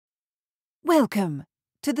Welcome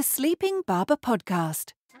to the Sleeping Barber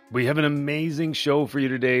podcast. We have an amazing show for you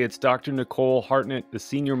today. It's Dr. Nicole Hartnett, the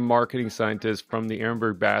senior marketing scientist from the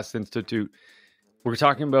Ehrenberg-Bass Institute. We're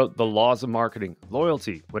talking about the laws of marketing,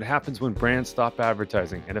 loyalty, what happens when brands stop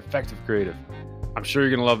advertising, and effective creative. I'm sure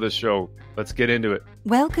you're going to love this show. Let's get into it.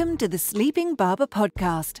 Welcome to the Sleeping Barber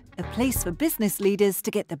podcast, a place for business leaders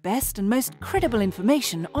to get the best and most credible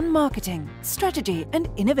information on marketing, strategy, and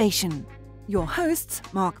innovation. Your hosts,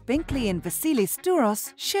 Mark Binkley and Vasilis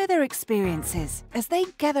Douros, share their experiences as they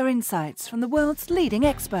gather insights from the world's leading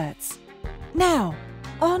experts. Now,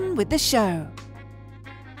 on with the show.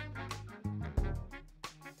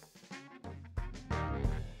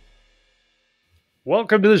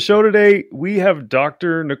 Welcome to the show today. We have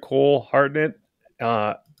Dr. Nicole Hartnett.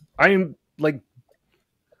 I am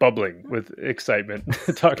bubbling with excitement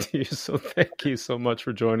to talk to you. So thank you so much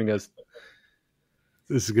for joining us.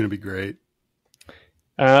 This is going to be great.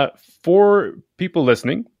 For people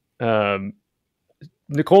listening,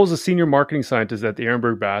 Nicole is a senior marketing scientist at the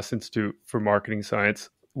Ehrenberg-Bass Institute for Marketing Science,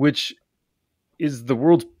 which is the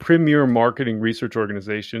world's premier marketing research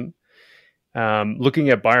organization, looking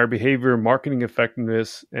at buyer behavior, marketing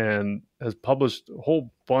effectiveness, and has published a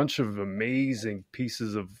whole bunch of amazing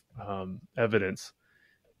pieces of evidence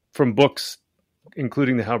from books,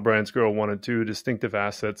 including the How Brands Grow 1 and 2, Distinctive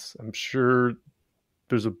Assets. I'm sure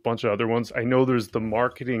there's a bunch of other ones. I know there's the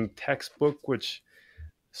marketing textbook, which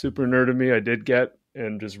super nerd of me, I did get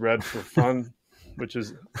and just read for fun, which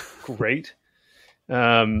is great.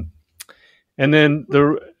 And then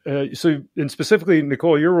specifically,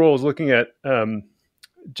 Nicole, your role is looking at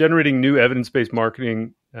generating new evidence-based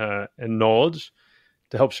marketing and knowledge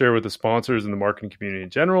to help share with the sponsors and the marketing community in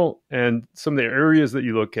general. And some of the areas that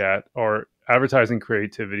you look at are advertising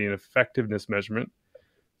creativity and effectiveness measurement,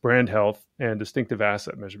 brand health, and distinctive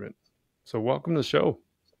asset measurement. So welcome to the show.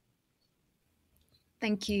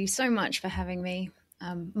 Thank you so much for having me,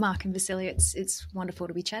 Mark and Vasily. It's wonderful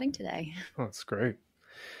to be chatting today. Oh, that's great.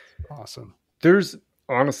 Awesome. There's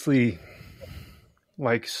honestly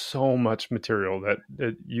so much material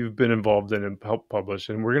that you've been involved in and helped publish,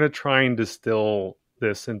 and we're going to try and distill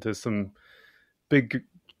this into some big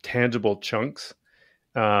tangible chunks.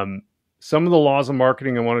 Some of the laws of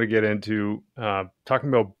marketing I wanted to get into, talking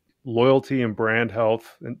about loyalty and brand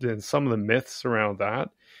health and some of the myths around that.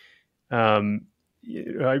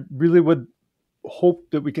 I really would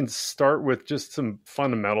hope that we can start with just some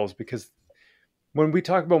fundamentals, because when we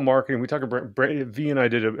talk about marketing, we talk about V and I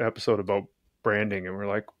did an episode about branding, and we're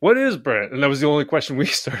like, what is brand? And that was the only question we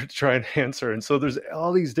started to try and answer. And so there's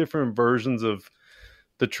all these different versions of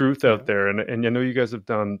the truth out there. And I know you guys have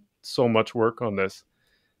done so much work on this.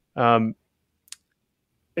 In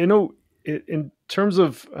terms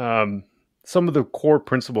of some of the core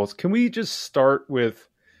principles, can we just start with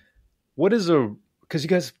because you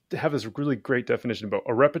guys have this really great definition about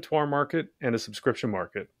a repertoire market and a subscription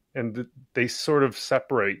market, and they sort of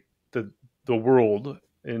separate the world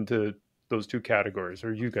into those two categories,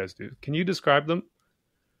 or you guys do. Can you describe them?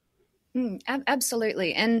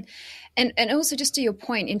 Absolutely. And also, just to your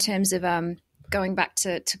point in terms of going back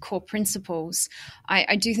to core principles,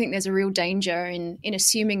 I do think there's a real danger in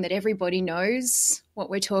assuming that everybody knows what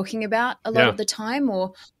we're talking about a lot of the time,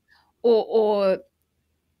 or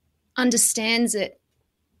understands it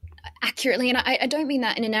accurately. And I don't mean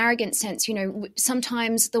that in an arrogant sense. You know,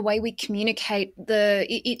 sometimes the way we communicate,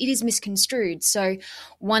 it is misconstrued. So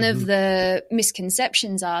one of the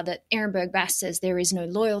misconceptions are that Ehrenberg-Bass says there is no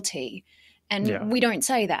loyalty. And we don't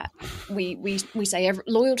say that. We say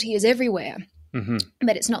loyalty is everywhere. Mm-hmm.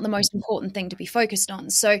 But it's not the most important thing to be focused on.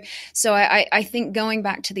 So I think going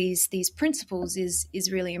back to these principles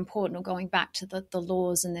is really important, or going back to the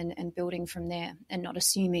laws and building from there and not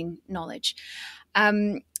assuming knowledge.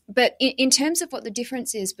 But in terms of what the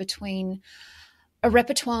difference is between a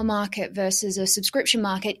repertoire market versus a subscription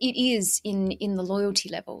market, it is in the loyalty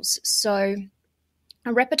levels. So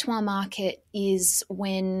a repertoire market is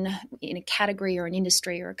when, in a category or an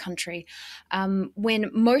industry or a country, when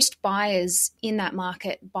most buyers in that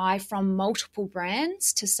market buy from multiple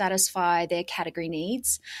brands to satisfy their category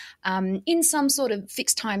needs in some sort of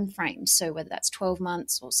fixed time frame. So whether that's 12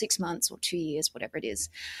 months or 6 months or 2 years, whatever it is.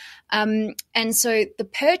 And so the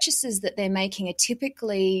purchases that they're making are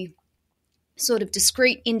typically sort of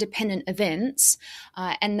discrete independent events,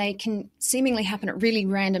 and they can seemingly happen at really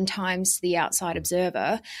random times to the outside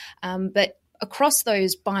observer. But across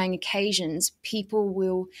those buying occasions, people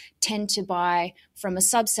will tend to buy from a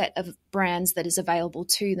subset of brands that is available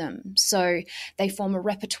to them. So they form a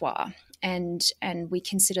repertoire, and we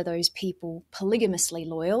consider those people polygamously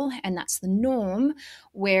loyal, and that's the norm,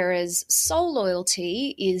 whereas sole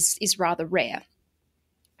loyalty is rather rare.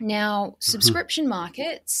 Now, subscription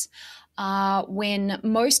markets are when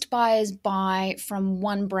most buyers buy from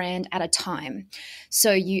one brand at a time.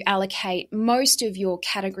 So you allocate most of your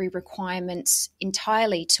category requirements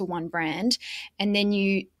entirely to one brand, and then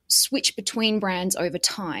you switch between brands over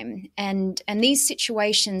time. And these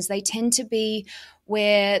situations, they tend to be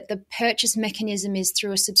where the purchase mechanism is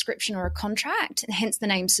through a subscription or a contract, hence the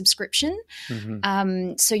name subscription.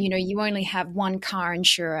 So, you only have one car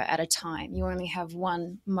insurer at a time. You only have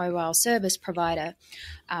one mobile service provider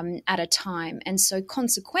at a time. And so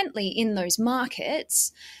consequently, in those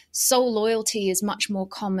markets, sole loyalty is much more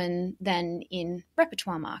common than in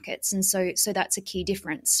repertoire markets. And so that's a key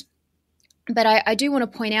difference. But I do want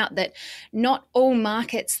to point out that not all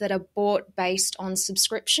markets that are bought based on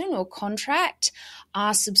subscription or contract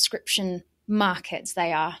are subscription markets.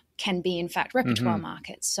 They can be, in fact, repertoire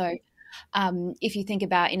markets. So if you think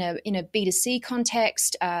about in a B2C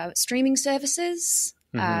context, streaming services,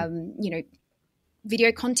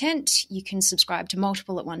 video content, you can subscribe to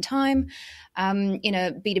multiple at one time. In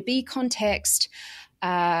a B2B context,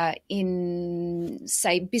 in,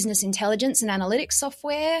 say, business intelligence and analytics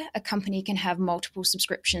software, a company can have multiple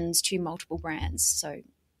subscriptions to multiple brands. So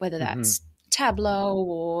whether that's Tableau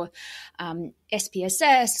or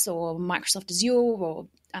SPSS or Microsoft Azure or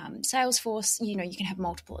Salesforce, you can have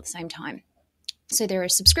multiple at the same time. So they're a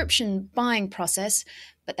subscription buying process,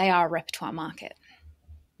 but they are a repertoire market.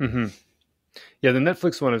 Yeah, the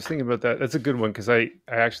Netflix one, I was thinking about that. That's a good one because I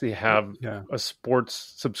actually have a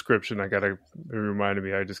sports subscription. It reminded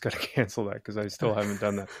me, I just got to cancel that because I still haven't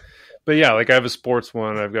done that. But yeah, like I have a sports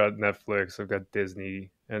one. I've got Netflix, I've got Disney,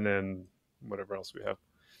 and then whatever else we have.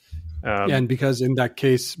 And because in that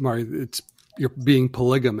case, Mark, you're being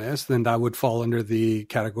polygamous, then that would fall under the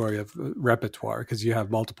category of repertoire because you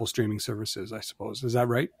have multiple streaming services, I suppose. Is that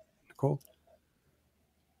right, Nicole?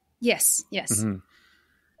 Yes.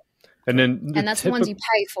 And then that's the ones you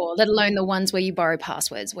pay for, let alone the ones where you borrow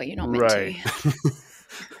passwords where you're not meant to.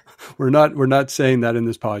 We're not saying that in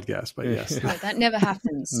this podcast, but yes. No, that never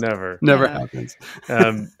happens. Never happens.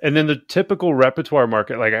 And then the typical repertoire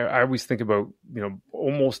market, like I always think about,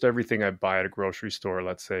 almost everything I buy at a grocery store,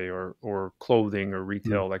 let's say, or clothing or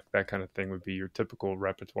retail, like that kind of thing would be your typical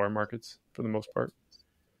repertoire markets for the most part.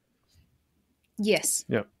 Yes.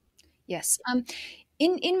 Yeah. Yes.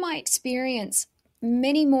 In my experience,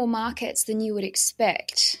 many more markets than you would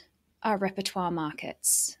expect are repertoire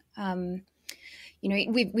markets.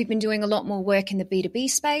 We've been doing a lot more work in the B2B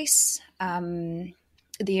space, the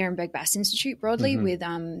Ehrenberg-Bass Institute broadly, with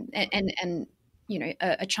a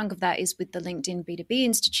chunk of that is with the LinkedIn B2B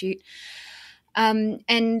Institute,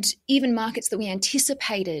 and even markets that we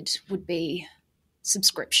anticipated would be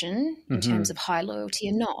subscription in terms of high loyalty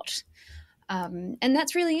are not, and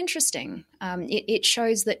that's really interesting. It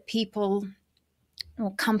shows that people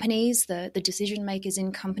or companies, the decision makers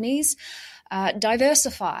in companies,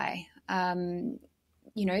 diversify. Part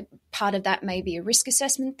of that may be a risk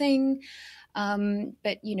assessment thing,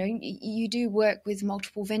 but you do work with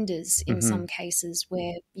multiple vendors in some cases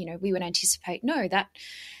where we would anticipate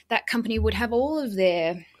that company would have all of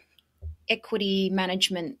their equity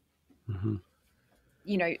management,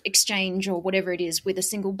 exchange or whatever it is with a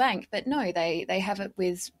single bank, but no, they have it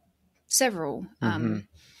with several. And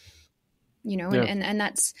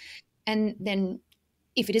then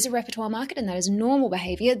if it is a repertoire market and that is normal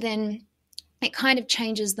behavior, then it kind of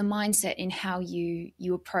changes the mindset in how you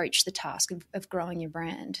approach the task of growing your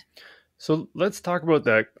brand. So let's talk about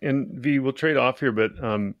that. And V, we'll trade off here, but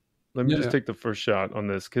let me just take the first shot on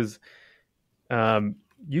this because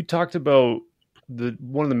you talked about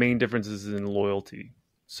one of the main differences in loyalty.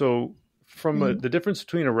 So from the difference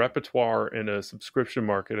between a repertoire and a subscription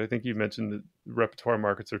market, I think you mentioned that repertoire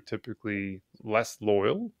markets are typically less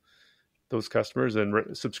loyal, those customers,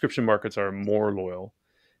 and subscription markets are more loyal.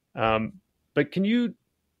 But can you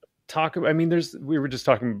talk about, we were just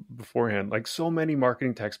talking beforehand, like so many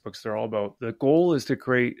marketing textbooks, they're all about the goal is to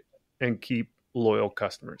create and keep loyal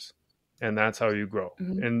customers. And that's how you grow.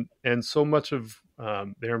 And so much of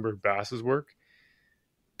the Ehrenberg-Bass's work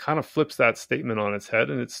kind of flips that statement on its head.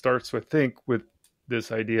 And it starts with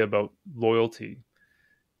this idea about loyalty.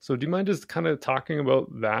 So do you mind just kind of talking about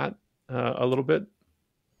that a little bit?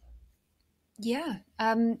 Yeah.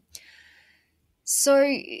 So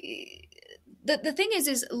the thing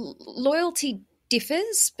is loyalty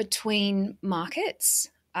differs between markets.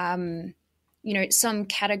 some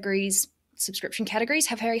categories, subscription categories,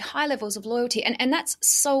 have very high levels of loyalty, and that's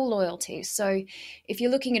sole loyalty. So if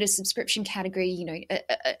you're looking at a subscription category,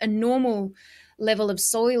 a normal level of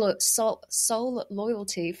sole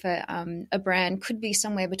loyalty for a brand could be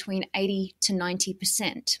somewhere between 80 to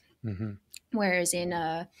 90%. Mm-hmm. Whereas in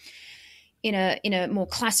a more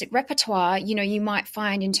classic repertoire, you might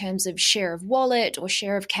find in terms of share of wallet or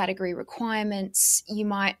share of category requirements, you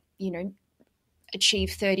might,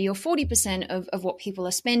 achieve 30 or 40% of what people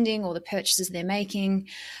are spending or the purchases they're making.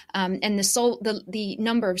 And the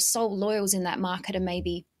number of sole loyals in that market are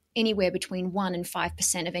maybe anywhere between 1% and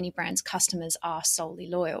 5% of any brand's customers are solely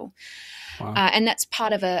loyal. Wow. And that's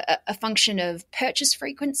part of a function of purchase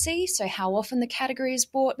frequency, so how often the category is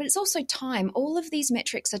bought, but it's also time. All of these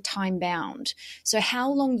metrics are time bound. So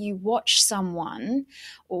how long you watch someone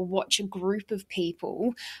or watch a group of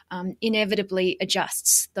people inevitably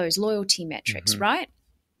adjusts those loyalty metrics, mm-hmm. right?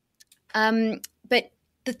 But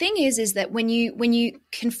the thing is that when you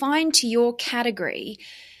confine to your category,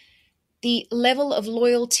 the level of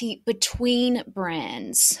loyalty between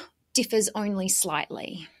brands differs only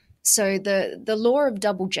slightly. So the law of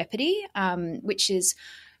double jeopardy, which is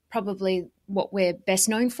probably what we're best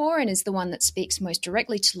known for and is the one that speaks most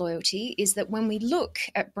directly to loyalty, is that when we look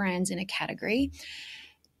at brands in a category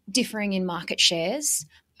differing in market shares,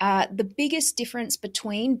 the biggest difference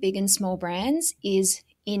between big and small brands is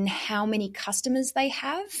in how many customers they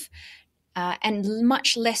have, and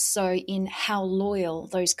much less so in how loyal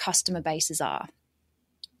those customer bases are.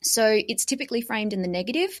 So it's typically framed in the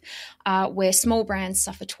negative, where small brands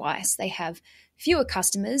suffer twice. They have fewer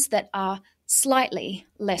customers that are slightly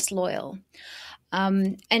less loyal.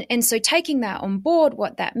 And so taking that on board,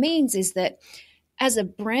 what that means is that as a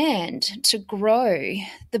brand to grow,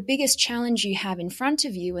 the biggest challenge you have in front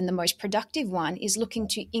of you and the most productive one is looking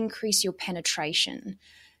to increase your penetration,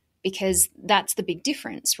 because that's the big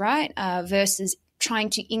difference, right? Versus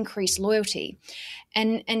trying to increase loyalty.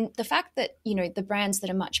 And the fact that, the brands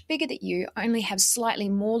that are much bigger than you only have slightly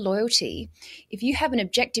more loyalty, if you have an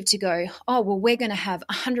objective to go, we're going to have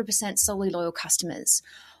 100% solely loyal customers,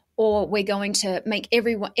 or we're going to make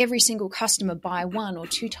every single customer buy 1 or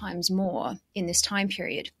 2 times more in this time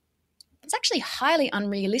period, it's actually highly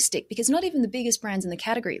unrealistic, because not even the biggest brands in the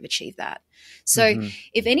category have achieved that. So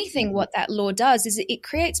if anything, what that law does is it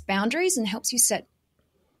creates boundaries and helps you set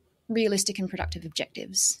realistic and productive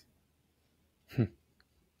objectives.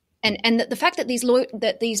 And the fact that these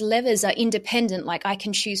levers are independent, like I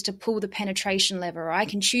can choose to pull the penetration lever or I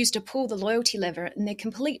can choose to pull the loyalty lever, and they're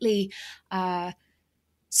completely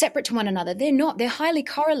separate to one another. They're not. They're highly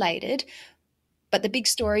correlated. But the big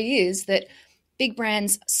story is that big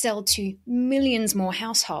brands sell to millions more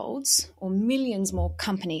households or millions more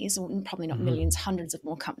companies, or probably not millions, hundreds of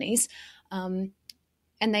more companies, and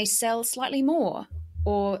they sell slightly more,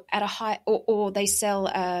 or at a high, or they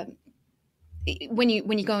sell. When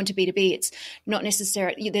you go into B2B, it's not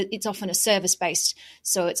necessarily. It's often a service based,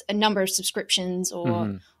 so it's a number of subscriptions,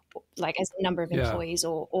 or like as a number of employees,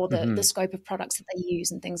 or the scope of products that they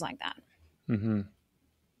use and things like that. Mm-hmm.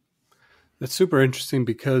 That's super interesting,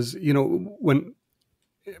 because when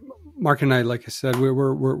Mark and I, like I said,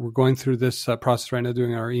 we're going through this process right now,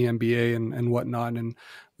 doing our EMBA and whatnot, and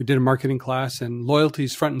we did a marketing class, and loyalty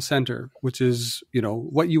is front and center, which is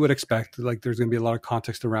what you would expect. Like there's going to be a lot of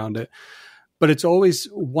context around it, but it's always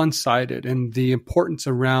one-sided, and the importance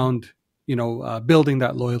around building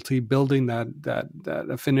that loyalty, building that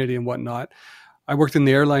affinity and whatnot. I worked in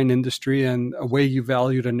the airline industry, and a way you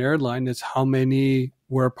valued an airline is how many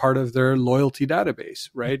were part of their loyalty database,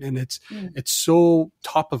 right? And it's so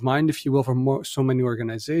top of mind, if you will, for so many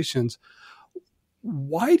organizations.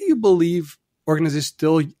 Why do you believe organizations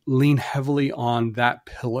still lean heavily on that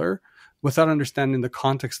pillar without understanding the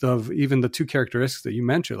context of even the 2 characteristics that you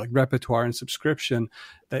mentioned, like repertoire and subscription,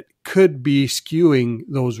 that could be skewing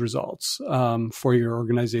those results for your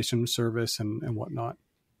organization service and whatnot?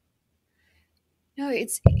 No,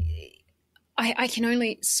 I can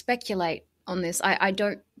only speculate on this. I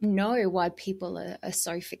don't know why people are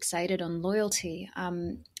so fixated on loyalty.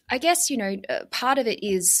 I guess, part of it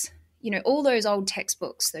is, all those old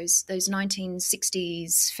textbooks, those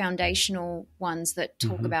 1960s foundational ones that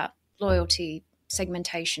talk about loyalty,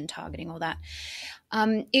 segmentation, targeting, all that.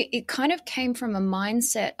 It kind of came from a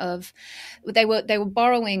mindset of they were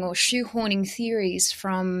borrowing or shoehorning theories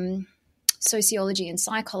from sociology and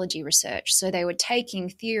psychology research. So they were taking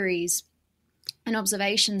theories and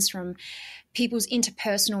observations from people's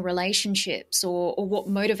interpersonal relationships or what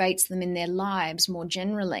motivates them in their lives more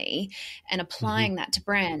generally, and applying that to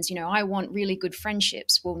brands. I want really good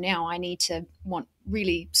friendships. Well, now I need to want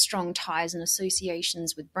really strong ties and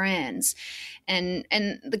associations with brands. And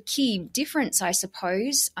the key difference, I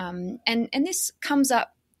suppose, and this comes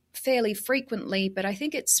up fairly frequently, but I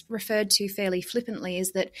think it's referred to fairly flippantly,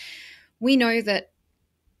 is that we know that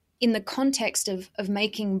in the context of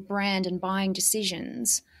making brand and buying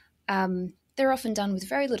decisions, they're often done with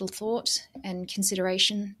very little thought and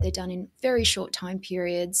consideration. They're done in very short time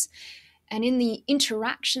periods. And in the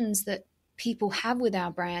interactions that people have with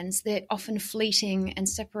our brands, they're often fleeting and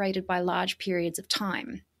separated by large periods of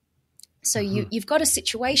time. So you've got a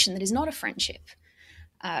situation that is not a friendship.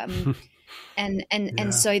 And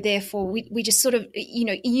so therefore we just sort of,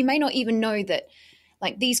 you may not even know that,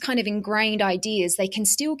 like, these kind of ingrained ideas, they can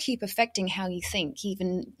still keep affecting how you think,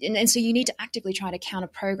 even. And so you need to actively try to counter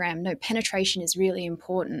program. No, penetration is really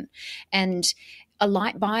important. And a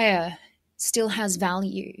light buyer still has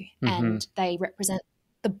value, and they represent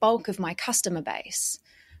the bulk of my customer base.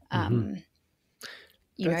 So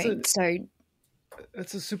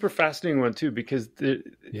that's a super fascinating one too, because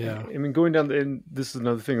going down and this is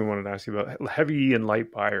another thing I wanted to ask you about, heavy and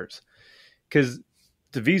light buyers, because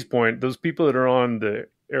to V's point, those people that are on the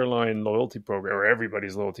airline loyalty program or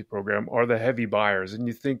everybody's loyalty program are the heavy buyers. And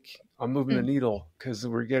you think, I'm moving the needle because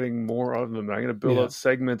we're getting more of them. I'm going to build out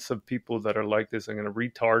segments of people that are like this. I'm going to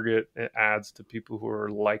retarget ads to people who are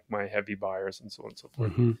like my heavy buyers, and so on and so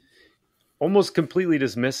forth. Almost completely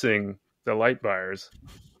dismissing the light buyers.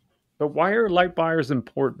 But why are light buyers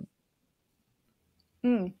important?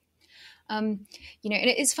 And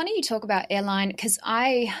it's funny you talk about airline, because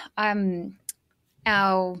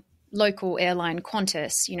our local airline,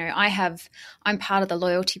 Qantas, I'm part of the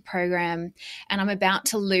loyalty program, and I'm about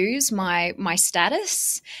to lose my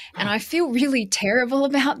status, and I feel really terrible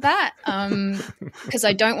about that, because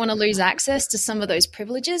I don't want to lose access to some of those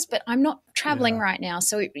privileges, but I'm not traveling right now.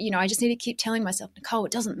 So, I just need to keep telling myself, Nicole,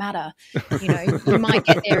 it doesn't matter. You might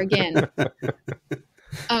get there again.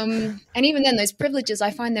 And even then, those privileges,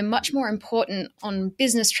 I find them much more important on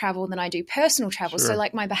business travel than I do personal travel. So,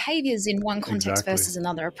 like, my behaviors in one context versus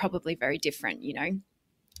another are probably very different,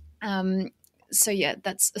 So, yeah,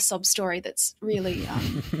 that's a sob story that's really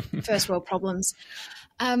first world problems.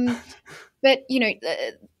 But,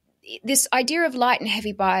 this idea of light and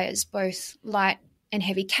heavy buyers, both light and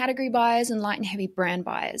heavy category buyers and light and heavy brand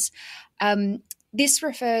buyers,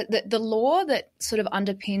 the law that sort of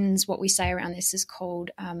underpins what we say around this is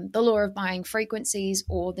called the law of buying frequencies,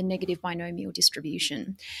 or the negative binomial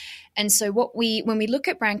distribution. And so when we look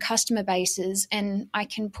at brand customer bases, and I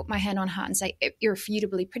can put my hand on heart and say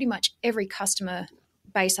irrefutably pretty much every customer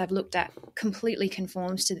base I've looked at completely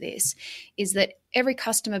conforms to this, is that every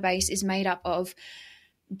customer base is made up of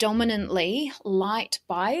dominantly light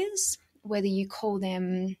buyers, whether you call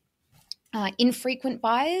them infrequent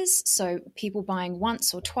buyers, so people buying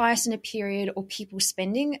once or twice in a period, or people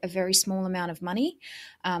spending a very small amount of money,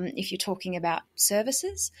 if you're talking about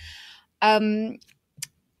services. And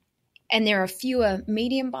there are fewer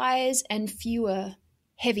medium buyers and fewer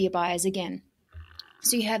heavier buyers again.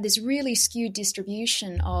 So you have this really skewed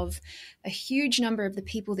distribution of a huge number of the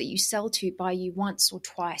people that you sell to buy you once or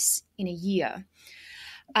twice in a year.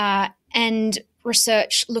 And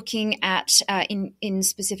research looking at, in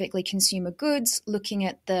specifically consumer goods, looking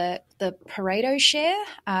at the Pareto share,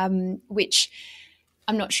 which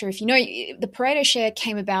I'm not sure if you know, the Pareto share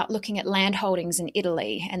came about looking at land holdings in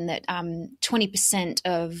Italy, and that 20%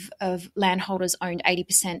 of landholders owned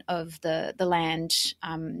 80% of the land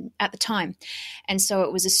at the time. And so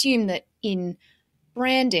it was assumed that in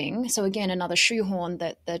branding, so again, another shoehorn,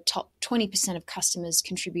 that the top 20% of customers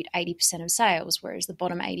contribute 80% of sales, whereas the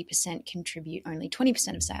bottom 80% contribute only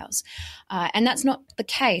 20% of sales. And that's not the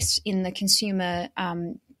case in the consumer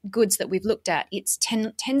goods that we've looked at. It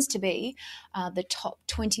tends to be the top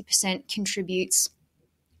 20% contributes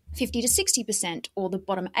 50 to 60%, or the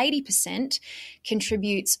bottom 80%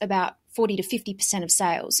 contributes about 40 to 50% of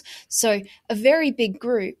sales. So a very big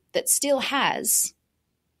group that still has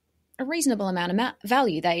a reasonable amount of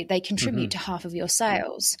value. They contribute to half of your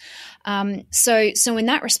sales. So in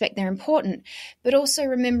that respect, they're important. But also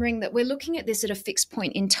remembering that we're looking at this at a fixed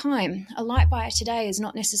point in time. A light buyer today is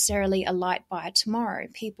not necessarily a light buyer tomorrow.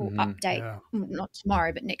 People update, not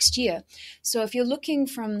tomorrow, but next year. So if you're looking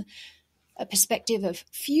from a perspective of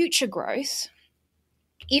future growth,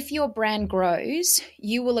 if your brand grows,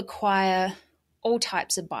 you will acquire all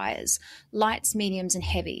types of buyers, lights, mediums, and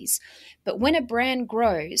heavies. But when a brand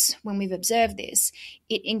grows, when we've observed this,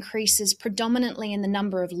 it increases predominantly in the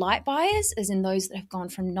number of light buyers, as in those that have gone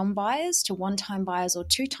from non-buyers to one-time buyers or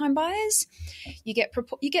two-time buyers. You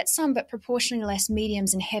get some, but proportionally less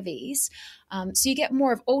mediums and heavies. So you get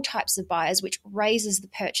more of all types of buyers, which raises the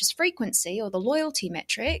purchase frequency or the loyalty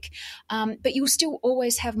metric, but you'll still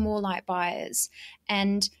always have more light buyers.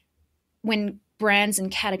 And when brands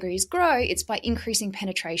and categories grow, it's by increasing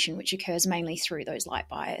penetration, which occurs mainly through those light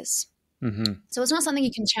buyers. Mm-hmm. So it's not something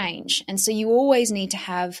you can change. And so you always need to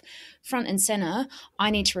have front and center,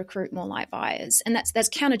 I need to recruit more light buyers. And that's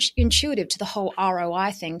counterintuitive to the whole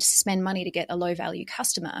ROI thing, to spend money to get a low value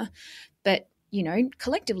customer. But,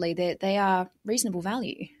 collectively, they are reasonable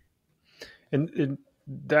value. And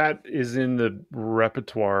that is in the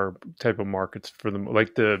repertoire type of markets for them,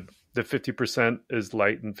 like the 50% is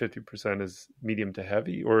light and 50% is medium to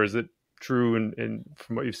heavy, or is it true in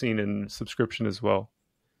from what you've seen in subscription as well?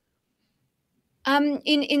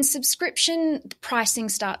 In subscription, pricing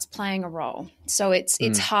starts playing a role. So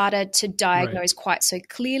it's harder to diagnose quite so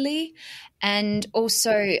clearly. And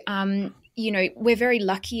also, we're very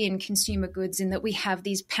lucky in consumer goods in that we have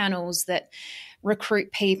these panels that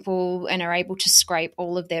recruit people and are able to scrape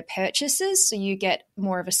all of their purchases. So you get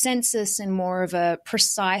more of a census and more of a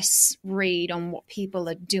precise read on what people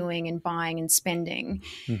are doing and buying and spending.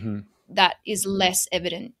 Mm-hmm. That is less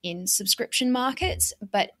evident in subscription markets.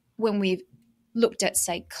 But when we've looked at,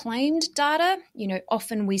 say, claimed data,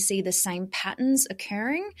 often we see the same patterns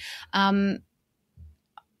occurring.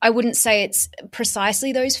 I wouldn't say it's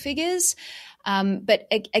precisely those figures, but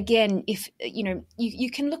again, if you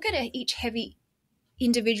can look at each heavy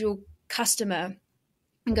individual customer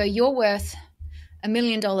and go, you're worth $1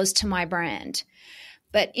 million to my brand.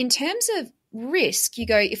 But in terms of risk, you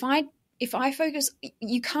go, if I focus,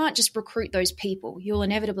 you can't just recruit those people. You'll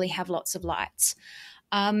inevitably have lots of lights.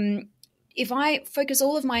 If I focus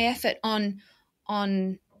all of my effort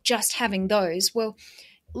on just having those, well,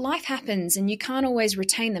 life happens and you can't always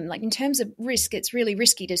retain them. Like in terms of risk, it's really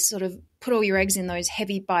risky to sort of put all your eggs in those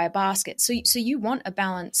heavy buyer baskets. So you want a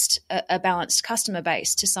balanced customer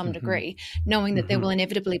base to some degree, knowing that there will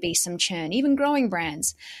inevitably be some churn. Even growing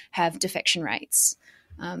brands have defection rates.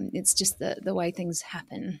 It's just the way things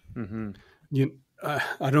happen. Mm-hmm.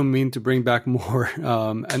 I don't mean to bring back more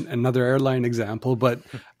another airline example, but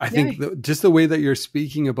I think just the way that you're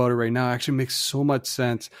speaking about it right now actually makes so much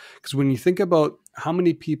sense. Because when you think about how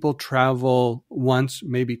many people travel once,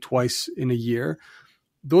 maybe twice in a year,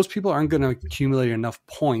 those people aren't going to accumulate enough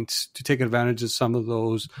points to take advantage of some of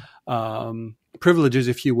those privileges,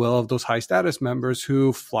 if you will, of those high status members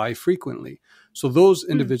who fly frequently. So those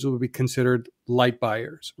individuals would be considered light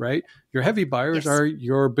buyers, right? Your heavy buyers are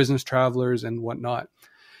your business travelers and whatnot.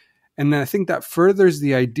 And then I think that furthers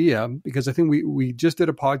the idea, because I think we just did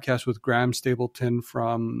a podcast with Graham Stapleton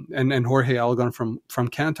and Jorge Algon from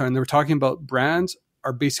Kantar, and they were talking about brands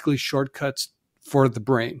are basically shortcuts for the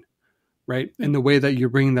brain, right? In the way that you're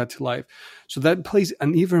bringing that to life. So that plays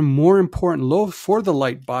an even more important role for the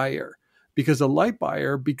light buyer. Because a light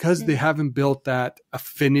buyer, because they haven't built that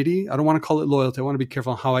affinity, I don't want to call it loyalty. I want to be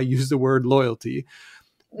careful on how I use the word loyalty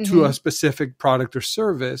to a specific product or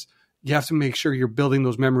service. You have to make sure you're building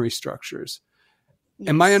those memory structures. Yes.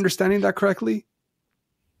 Am I understanding that correctly?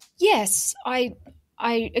 Yes, I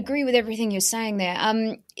agree with everything you're saying there.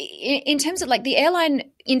 In terms of like the airline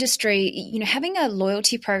industry, having a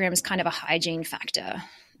loyalty program is kind of a hygiene factor.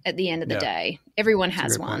 At the end of the day, everyone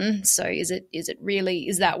has one. Point. So is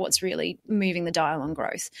that what's really moving the dial on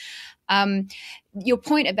growth? Your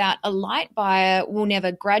point about a light buyer will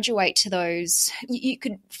never graduate to those. You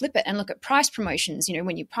could flip it and look at price promotions,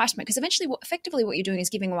 when you price promote, because eventually effectively what you're doing is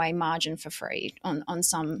giving away margin for free on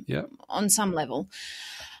some level.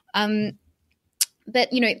 But,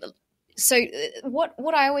 so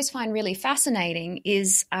what I always find really fascinating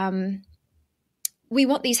is we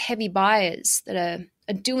want these heavy buyers that are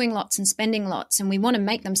doing lots and spending lots, and we want to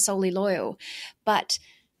make them solely loyal. But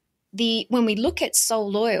when we look at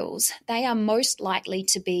sole loyals, they are most likely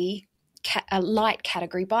to be light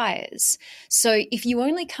category buyers. So if you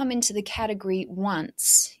only come into the category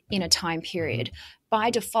once in a time period, by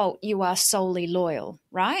default, you are solely loyal,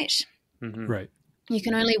 right? Mm-hmm. Right. You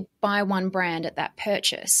can only buy one brand at that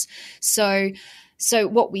purchase. So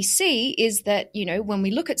what we see is that, when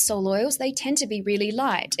we look at sole loyals, they tend to be really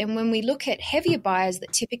light. And when we look at heavier buyers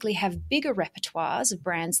that typically have bigger repertoires of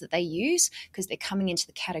brands that they use, because they're coming into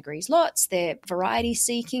the categories lots, they're variety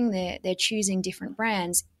seeking, they're choosing different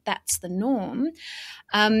brands, that's the norm.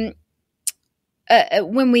 When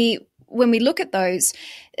we when we look at those,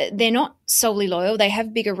 they're not solely loyal. They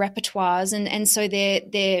have bigger repertoires, and so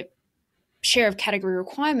their share of category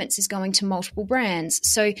requirements is going to multiple brands.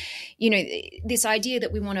 So, this idea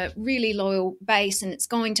that we want a really loyal base and it's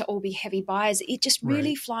going to all be heavy buyers, it just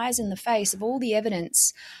really flies in the face of all the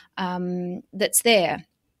evidence that's there.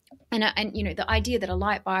 And the idea that a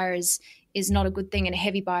light buyer is not a good thing and a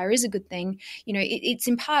heavy buyer is a good thing, it's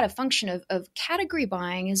in part a function of category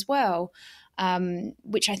buying as well,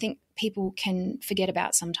 which I think people can forget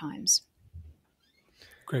about sometimes.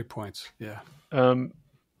 Great points. Yeah.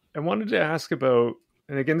 I wanted to ask about,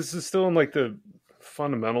 and again, this is still in like the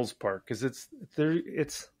fundamentals part, because it's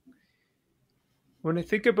when I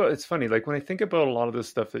think about, it's funny, like when I think about a lot of this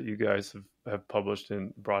stuff that you guys have published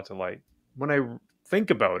and brought to light, when I think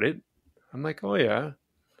about it, I'm like, oh yeah,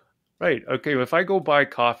 right. Okay. If I go buy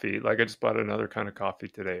coffee, like I just bought another kind of coffee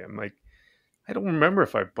today, I'm like, I don't remember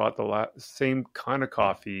if I bought the same kind of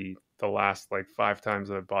coffee the last like 5 times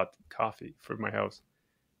that I bought coffee for my house.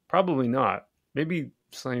 Probably not. Maybe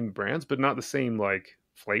same brands, but not the same like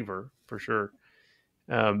flavor for sure.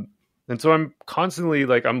 And so I'm constantly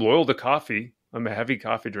like, I'm loyal to coffee. I'm a heavy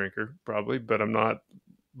coffee drinker probably, but I'm not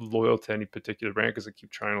loyal to any particular brand because I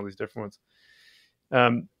keep trying all these different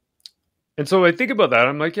ones. And so I think about that.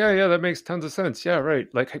 I'm like, yeah, that makes tons of sense. Yeah, right.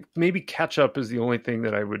 Like maybe ketchup is the only thing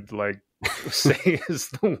that I would like say is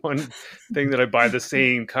the one thing that I buy the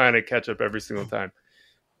same kind of ketchup every single time.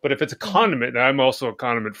 But if it's a condiment, I'm also a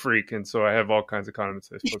condiment freak, and so I have all kinds of condiments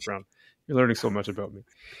I flip around. You're learning so much about me.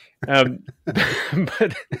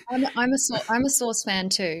 But I'm a sauce fan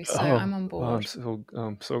too, so I'm on board.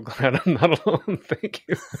 I'm so glad I'm not alone. Thank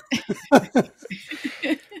you.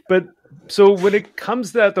 But so when it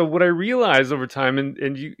comes to that, though, what I realized over time, and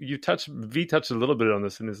V touched a little bit on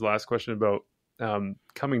this in his last question about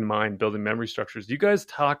coming to mind, building memory structures. You guys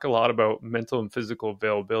talk a lot about mental and physical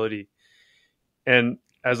availability, and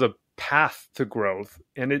as a path to growth.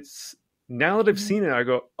 And it's now that I've seen it, I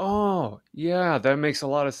go, oh yeah, that makes a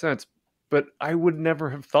lot of sense. But I would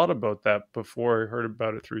never have thought about that before I heard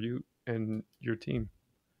about it through you and your team.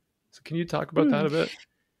 So can you talk about that a bit?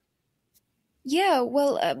 Yeah,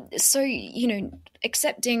 well, so,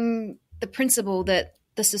 accepting the principle that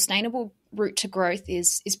the sustainable route to growth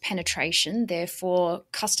is penetration, therefore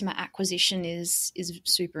customer acquisition is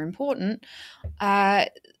super important.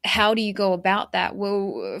 How do you go about that?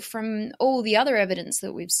 Well, from all the other evidence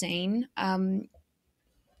that we've seen,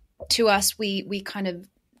 to us, we kind of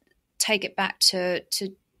take it back to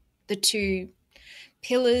the two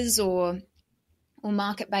pillars or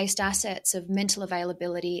market-based assets of mental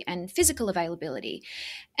availability and physical availability.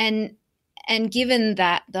 And given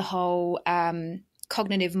that the whole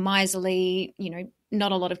cognitive miserly,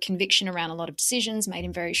 not a lot of conviction around a lot of decisions made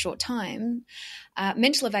in very short time,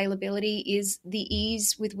 mental availability is the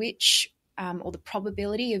ease with which or the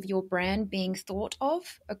probability of your brand being thought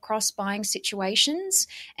of across buying situations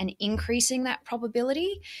and increasing that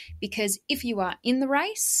probability. Because if you are in the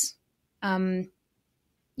race,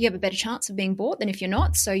 you have a better chance of being bought than if you're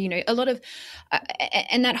not. So, a lot of,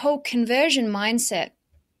 and that whole conversion mindset,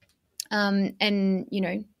 and,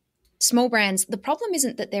 small brands, the problem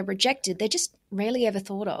isn't that they're rejected. They're just rarely ever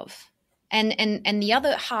thought of. And the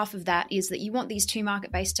other half of that is that you want these two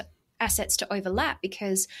market-based assets to overlap,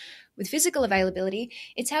 because with physical availability,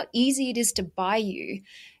 it's how easy it is to buy you.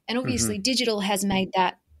 And obviously digital has made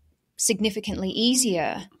that significantly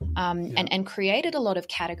easier and created a lot of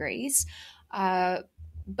categories.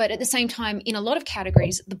 But at the same time, in a lot of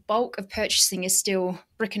categories, the bulk of purchasing is still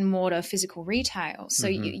brick and mortar physical retail. So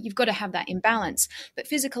you've got to have that imbalance. But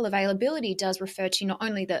physical availability does refer to not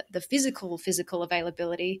only the physical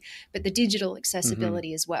availability, but the digital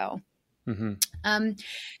accessibility as well. And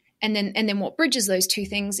then what bridges those two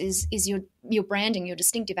things is your branding, your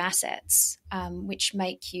distinctive assets, which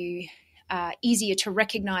make you easier to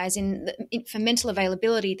recognize for mental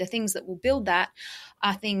availability. The things that will build that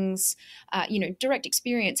are things, direct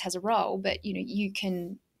experience has a role, but, you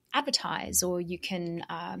can advertise, or you can,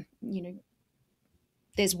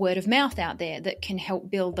 there's word of mouth out there that can help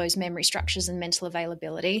build those memory structures and mental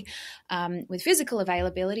availability. With physical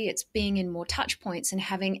availability, it's being in more touch points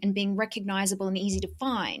and being recognizable and easy to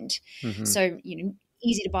find. So,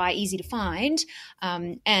 easy to buy, easy to find,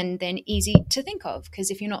 and then easy to think of. Because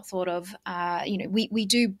if you're not thought of, we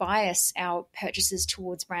do bias our purchases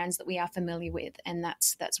towards brands that we are familiar with, and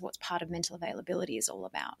that's what's part of mental availability is all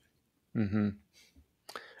about. And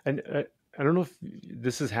I don't know if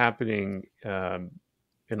this is happening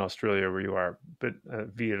in Australia where you are, but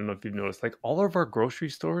V, I don't know if you've noticed, like all of our grocery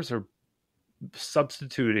stores are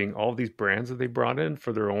substituting all these brands that they brought in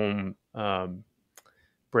for their own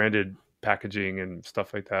branded packaging and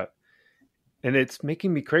stuff like that. And it's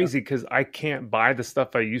making me crazy because I can't buy the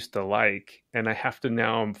stuff I used to like, and I have to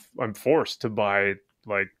now. I'm forced to buy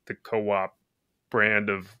like the Co-op brand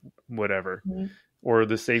of whatever, or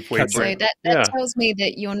the Safeway So brand. that tells me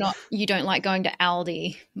that you don't like going to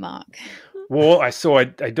Aldi, Mark. Well, I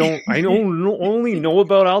don't only know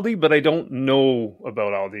about Aldi, but I don't know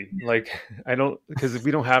about Aldi. Like I don't, because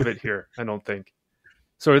we don't have it here. I don't think.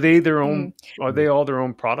 So are they their own? Are they all their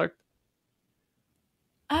own product?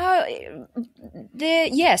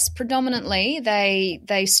 Yes, predominantly they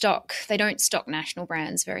don't stock national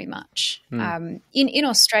brands very much. In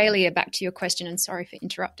Australia, back to your question, and sorry for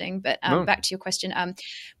interrupting, but back to your question,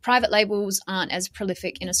 private labels aren't as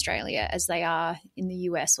prolific in Australia as they are in the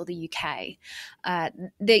US or the UK.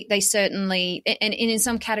 They certainly, and in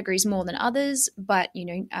some categories more than others, but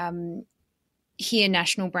here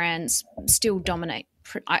national brands still dominate.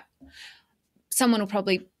 Someone will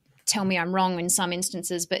probably tell me I'm wrong in some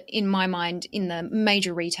instances, but in my mind, in the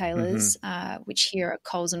major retailers, which here are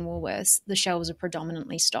Coles and Woolworths, the shelves are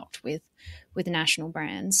predominantly stocked with national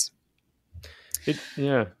brands. And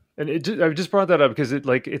I just brought that up because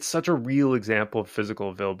it's such a real example of physical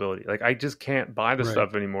availability. Like I just can't buy the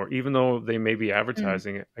stuff anymore, even though they may be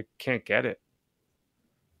advertising it. I can't get it.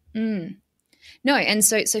 No, and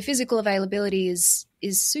so physical availability is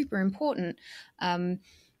super important. And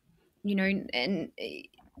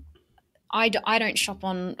I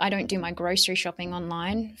don't do my grocery shopping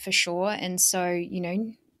online for sure. And so,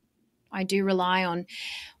 I do rely on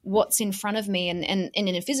what's in front of me, and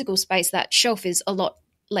in a physical space, that shelf is a lot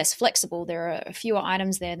less flexible. There are fewer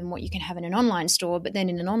items there than what you can have in an online store. But then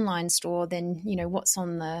in an online store, then, what's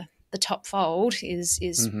on the top fold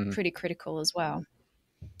is pretty critical as well.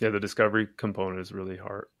 Yeah. The discovery component is really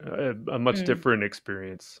hard, a much different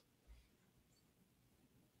experience.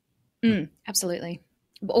 Absolutely.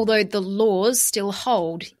 Although the laws still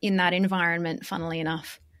hold in that environment, funnily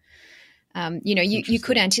enough. You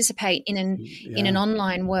could anticipate in an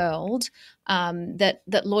online world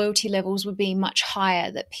that loyalty levels would be much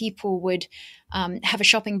higher, that people would have a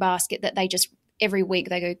shopping basket that they just every week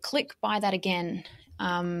they go click, buy that again.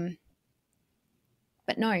 But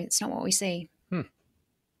no, it's not what we see.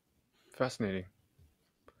 Fascinating.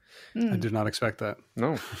 I did not expect that.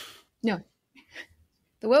 No.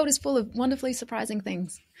 The world is full of wonderfully surprising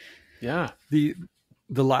things. Yeah. The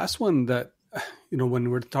last one that,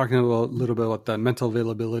 when we're talking a little bit about the mental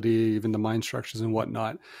availability, even the mind structures and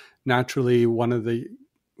whatnot, naturally one of the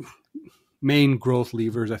main growth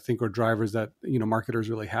levers, I think, or drivers that, marketers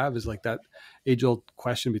really have is like that age-old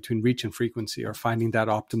question between reach and frequency, or finding that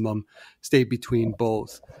optimum state between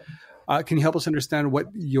both. Can you help us understand what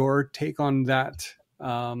your take on that,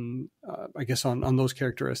 I guess, on those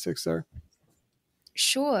characteristics there?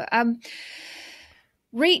 Sure.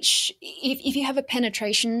 Reach, if you have a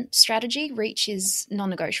penetration strategy, reach is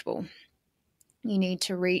non-negotiable. You need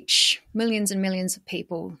to reach millions and millions of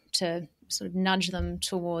people to sort of nudge them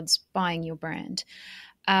towards buying your brand.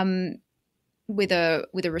 With a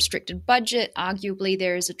restricted budget, arguably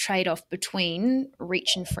there is a trade-off between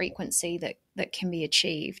reach and frequency that can be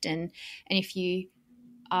achieved. And if you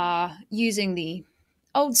are using the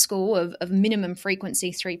old school of minimum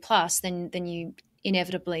frequency 3+, then you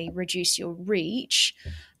inevitably reduce your reach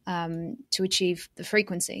to achieve the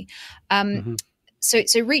frequency.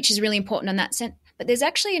 So reach is really important in that sense. But there's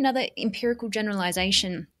actually another empirical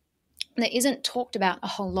generalization that isn't talked about a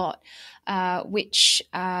whole lot, which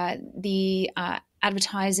the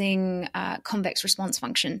advertising convex response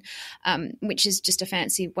function, which is just a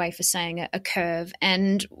fancy way for saying a curve.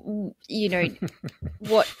 And,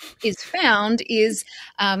 what is found is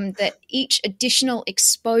that each additional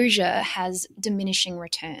exposure has diminishing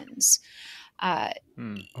returns.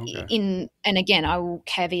 And again, I will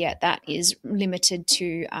caveat that is limited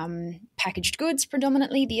to packaged goods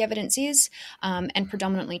predominantly, the evidence is, and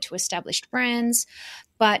predominantly to established brands.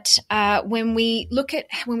 But when we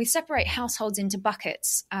separate households into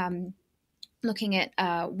buckets, looking at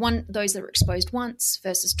those that were exposed once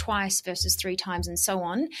versus twice versus 3 times and so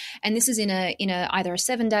on, and this is in a either a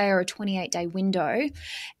 7-day or a 28-day window,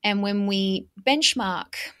 and when we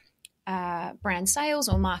benchmark brand sales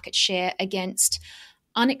or market share against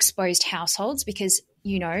unexposed households, because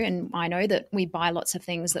and I know that we buy lots of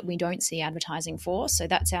things that we don't see advertising for, so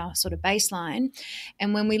that's our sort of baseline.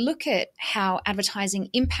 And when we look at how advertising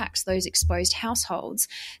impacts those exposed households,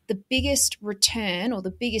 the biggest return or the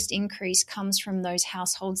biggest increase comes from those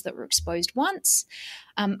households that were exposed once.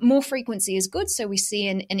 More frequency is good, so we see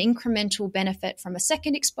an incremental benefit from a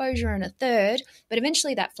second exposure and a third, but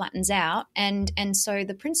eventually that flattens out. And so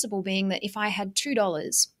the principle being that if I had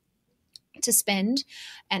 $2 to spend,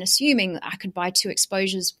 and assuming that I could buy 2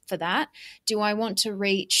 exposures for that, do I want to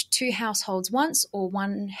reach 2 households once or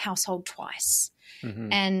 1 household twice?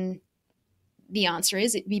 Mm-hmm. And the answer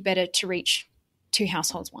is it'd be better to reach 2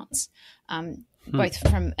 households once, both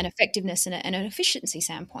from an effectiveness and an efficiency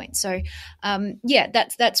standpoint. So,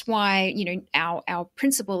 that's why, our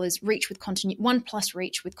principle is reach with 1 plus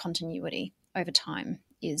reach with continuity over time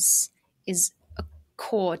is a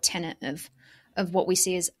core tenet of what we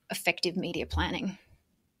see as effective media planning.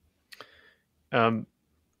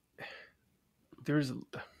 There's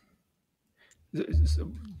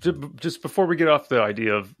just before we get off the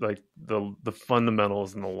idea of like the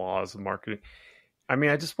fundamentals and the laws of marketing. I mean,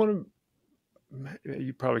 I just want to,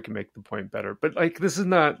 you probably can make the point better, but like, this is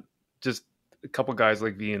not just a couple guys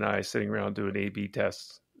like V and I sitting around doing A/B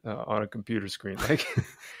tests on a computer screen. Like,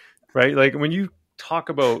 right. Like when you talk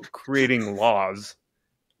about creating laws,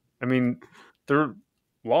 I mean, they're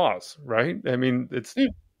laws, right? I mean, it's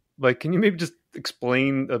like, can you maybe just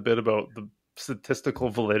explain a bit about the statistical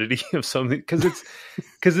validity of something? Because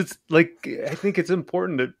it's like, I think it's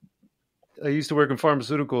important that I used to work in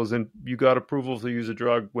pharmaceuticals, and you got approval to use a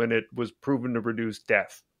drug when it was proven to reduce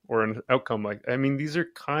death or an outcome like, I mean, these are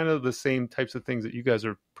kind of the same types of things that you guys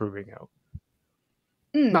are proving out.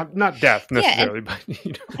 Not death necessarily, but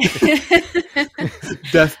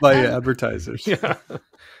death by advertisers. Yeah.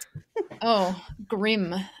 Oh,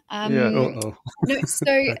 grim. Yeah. No,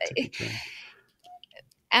 so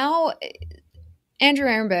our Andrew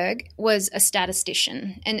Ehrenberg was a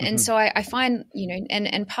statistician, and so I find,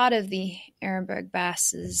 and part of the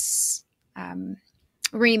Ehrenberg-Bass's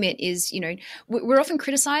remit is, we're often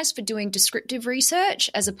criticized for doing descriptive research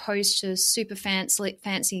as opposed to super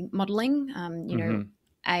fancy modeling.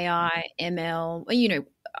 AI, ML,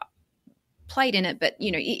 played in it, but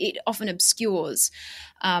it often obscures.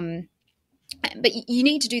 But you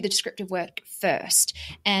need to do the descriptive work first,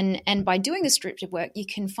 and by doing the descriptive work, you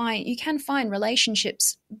can find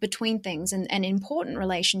relationships between things, and important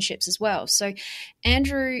relationships as well. So,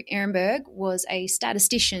 Andrew Ehrenberg was a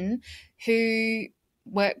statistician who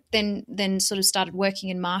then sort of started working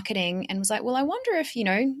in marketing, and was like, well, I wonder if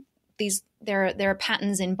there are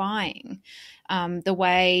patterns in buying, the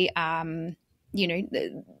way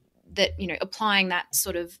that applying that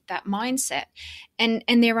sort of that mindset,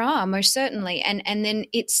 and there are most certainly, and then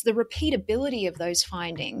it's the repeatability of those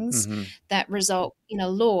findings that result in a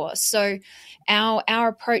law. So our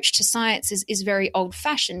approach to science is very old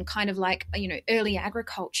fashioned, kind of like early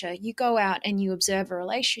agriculture. You go out and you observe a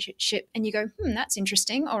relationship and you go, that's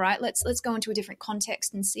interesting. All right, let's go into a different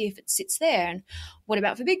context and see if it sits there. And what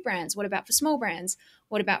about for big brands? What about for small brands?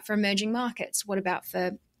 What about for emerging markets? What about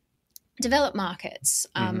for developed markets,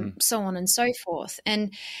 so on and so forth.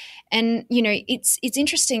 And it's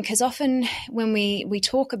interesting because often when we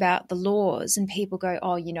talk about the laws and people go,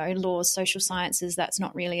 laws, social sciences, that's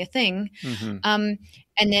not really a thing. And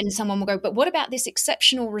then someone will go, but what about this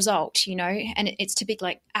exceptional result, and it's typically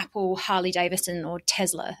like Apple, Harley Davidson or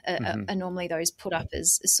Tesla are normally those put up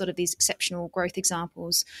as sort of these exceptional growth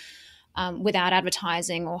examples without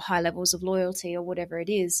advertising or high levels of loyalty or whatever it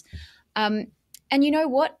is. And you know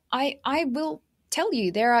what? I will tell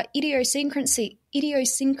you, there are idiosyncrasies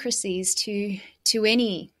to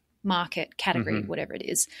any market category, whatever it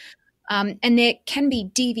is. And there can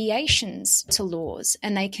be deviations to laws,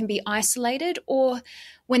 and they can be isolated, or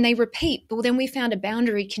when they repeat, well, then we found a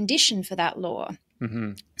boundary condition for that law.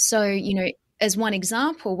 So, as one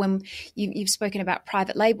example, when you've spoken about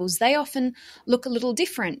private labels, they often look a little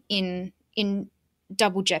different in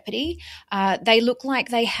double jeopardy. They look like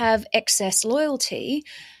they have excess loyalty,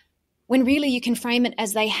 when really you can frame it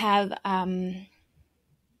as they have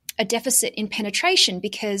a deficit in penetration,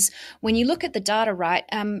 because when you look at the data, right,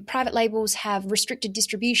 private labels have restricted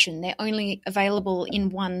distribution. They're only available in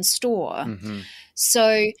one store.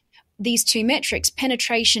 So these two metrics,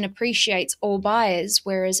 penetration appreciates all buyers,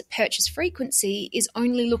 whereas purchase frequency is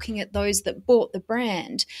only looking at those that bought the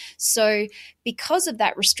brand. So because of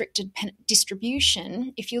that restricted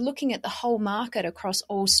distribution, if you're looking at the whole market across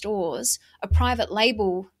all stores, a private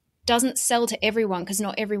label doesn't sell to everyone because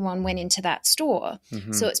not everyone went into that store.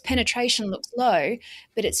 So its penetration looks low,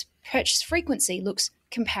 but its purchase frequency looks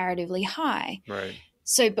comparatively high. Right.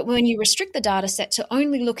 So, but when you restrict the data set to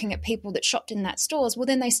only looking at people that shopped in that stores, well,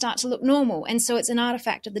 then they start to look normal. And so it's an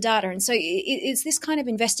artifact of the data. And so it's this kind of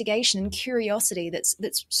investigation and curiosity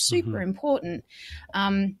that's super important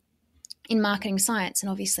in marketing science. And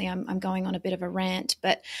obviously I'm going on a bit of a rant,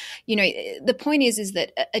 but, the point is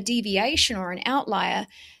that a deviation or an outlier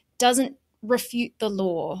doesn't refute the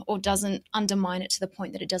law or doesn't undermine it to the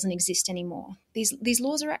point that it doesn't exist anymore. These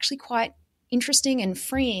laws are actually quite interesting and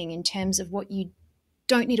freeing in terms of what you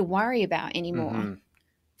don't need to worry about anymore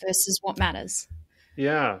versus what matters.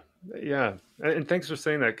 Yeah. And thanks for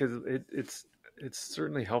saying that, because it's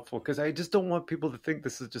certainly helpful, because I just don't want people to think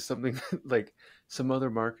this is just something like some other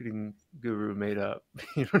marketing guru made up.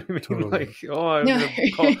 You know what I mean? Totally.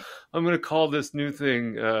 Like, I'm going to call this new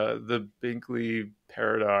thing the Binkley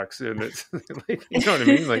paradox, and it's like, you know what I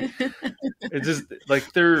mean? Like, it's just like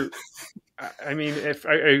I mean, if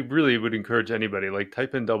I really would encourage anybody, like,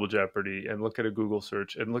 type in double jeopardy and look at a Google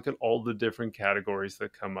search and look at all the different categories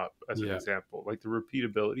that come up as an example. Like, the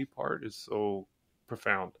repeatability part is so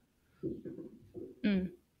profound. And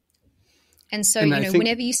so,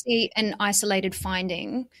 whenever you see an isolated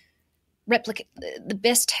finding, the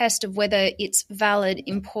best test of whether it's valid,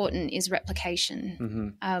 important, is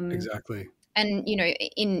replication. Exactly. And,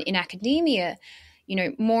 in academia,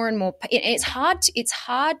 more and more, it's hard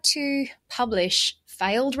to publish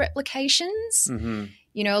failed replications.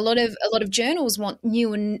 A lot of journals want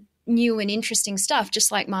new and interesting stuff,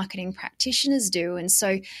 just like marketing practitioners do. And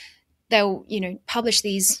so they'll, publish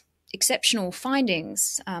these exceptional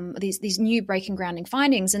findings, these new breaking grounding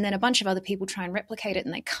findings, and then a bunch of other people try and replicate it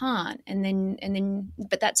and they can't. And then,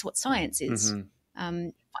 but that's what science is,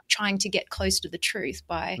 trying to get close to the truth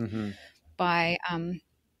by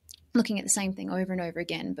looking at the same thing over and over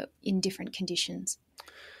again, but in different conditions.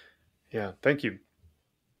 Yeah, thank you.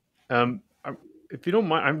 If you don't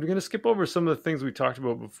mind, I'm going to skip over some of the things we talked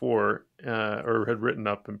about before, or had written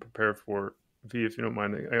up and prepared for. V, if you don't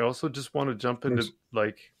mind. I also just want to jump into,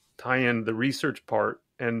 like, tie in the research part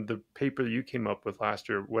and the paper that you came up with last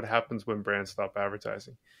year, what happens when brands stop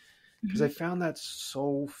advertising. Because I found that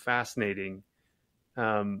so fascinating.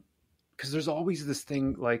 Because there's always this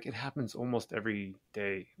thing, like, it happens almost every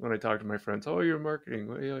day when I talk to my friends. Oh, you're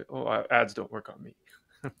marketing. Oh, ads don't work on me.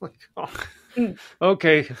 I'm like,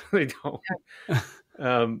 okay, they don't.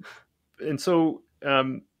 And so,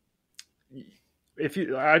 I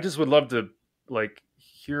just would love to, like,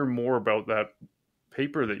 hear more about that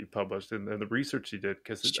paper that you published and the research you did,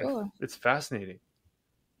 because it's fascinating.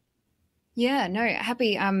 Yeah, no,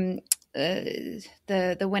 happy.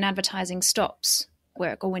 The when advertising stops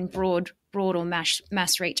work, or when broad or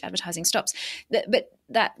mass reach advertising stops. But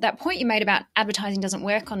that point you made about advertising doesn't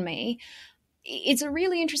work on me, it's a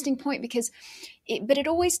really interesting point, because it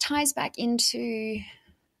always ties back into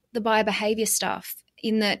the buyer behavior stuff,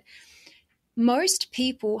 in that most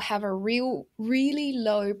people have a really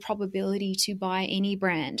low probability to buy any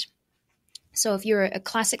brand. So if you're a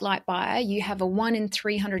classic light buyer, you have a 1 in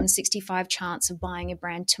 365 chance of buying a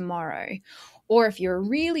brand tomorrow. Or if you're a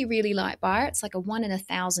really, really light buyer, it's like a 1 in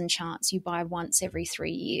 1,000 chance you buy once every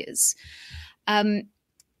 3 years.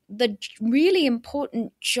 The really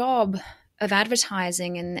important job of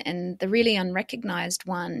advertising, and the really unrecognized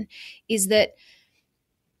one, is that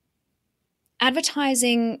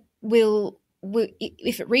advertising will,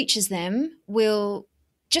 if it reaches them, will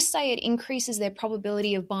just say it increases their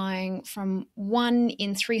probability of buying from 1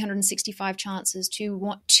 in 365 chances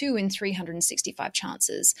to 2 in 365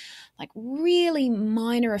 chances. Like, really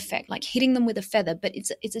minor effect, like hitting them with a feather, but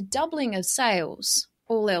it's a doubling of sales,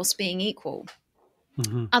 all else being equal.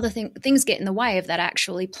 Other things get in the way of that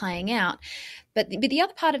actually playing out. But the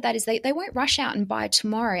other part of that is they won't rush out and buy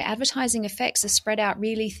tomorrow. Advertising effects are spread out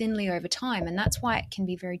really thinly over time, and that's why it can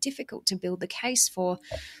be very difficult to build the case for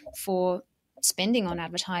spending on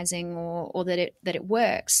advertising, or that it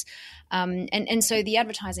works. And so the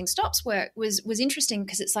advertising stops work was interesting,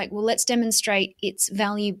 because it's like, well, let's demonstrate its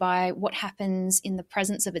value by what happens in the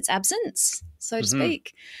presence of its absence, so to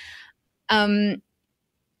speak. And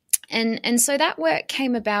so that work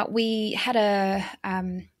came about. We had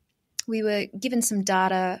we were given some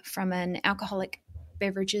data from an alcoholic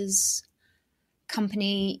beverages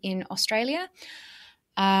company in Australia,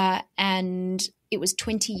 and it was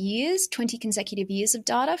 20 consecutive years of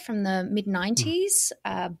data from the mid-90s,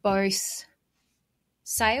 both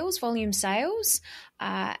volume sales,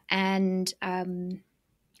 and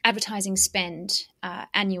advertising spend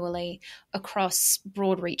annually across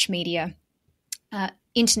broad reach media.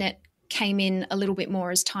 Internet came in a little bit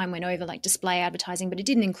more as time went over, like display advertising, but it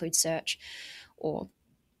didn't include search or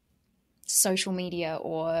social media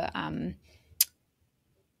or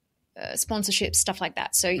sponsorships, stuff like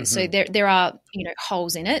that. So there are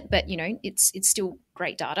holes in it, but it's still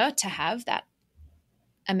great data to have that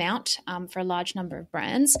amount for a large number of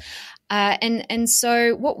brands. And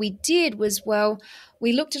so what we did was,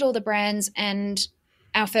 we looked at all the brands, and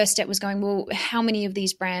our first step was going, well, how many of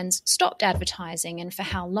these brands stopped advertising and for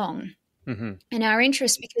how long? And our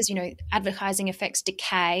interest, because, you know, advertising affects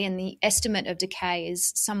decay, and the estimate of decay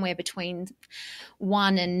is somewhere between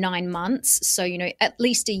 1 and 9 months. So, you know, at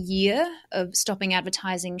least a year of stopping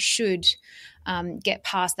advertising should get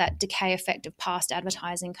past that decay effect of past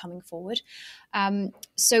advertising coming forward.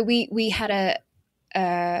 So we had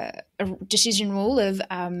a decision rule of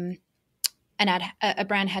a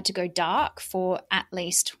brand had to go dark for at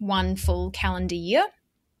least 1 full calendar year.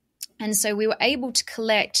 And so we were able to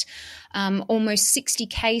collect almost 60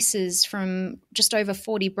 cases from just over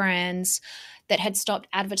 40 brands that had stopped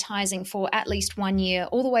advertising for at least 1 year,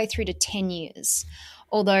 all the way through to 10 years.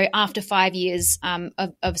 Although after 5 years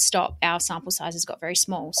of stop, our sample sizes got very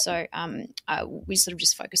small. So we sort of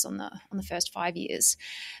just focus on the first 5 years.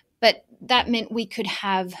 But that meant we could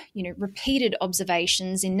have, you know, repeated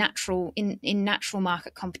observations in natural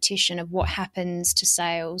market competition of what happens to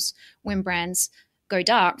sales when brands go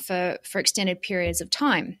dark for extended periods of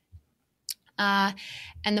time. And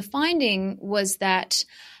the finding was that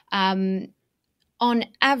on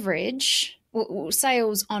average,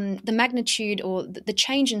 sales on the magnitude or the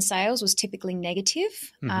change in sales was typically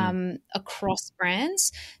negative across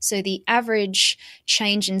brands. So the average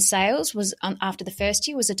change in sales was after the first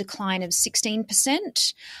year was a decline of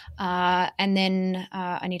 16%. And then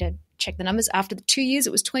I need to check the numbers. After the 2 years,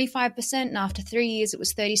 it was 25%, and after 3 years, it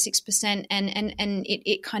was 36%, and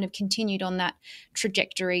it kind of continued on that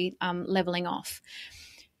trajectory, leveling off.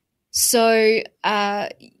 So,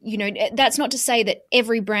 you know, that's not to say that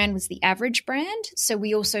every brand was the average brand. So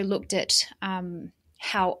we also looked at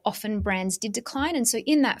how often brands did decline. And so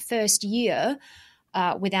in that first year,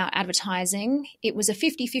 without advertising, it was a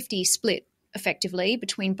 50-50 split effectively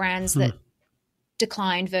between brands that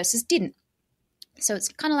declined versus didn't. So it's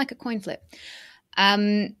kind of like a coin flip.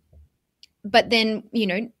 But then, you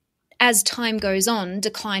know, as time goes on,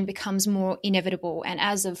 decline becomes more inevitable. And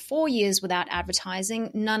as of 4 years without advertising,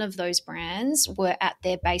 none of those brands were at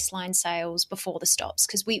their baseline sales before the stops,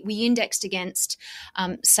 because we indexed against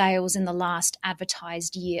sales in the last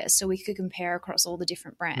advertised year. So we could compare across all the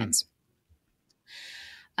different brands.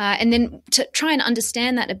 And then to try and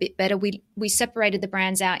understand that a bit better, we separated the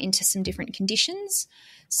brands out into some different conditions.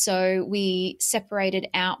 So we separated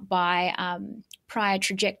out by prior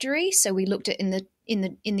trajectory. So we looked at in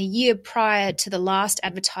the year prior to the last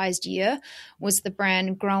advertised year, was the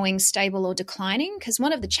brand growing, stable, or declining? Because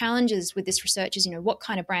one of the challenges with this research is, you know, what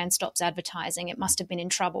kind of brand stops advertising? It must have been in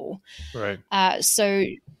trouble. Right. So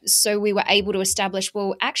we were able to establish,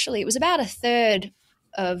 well, actually, it was about a third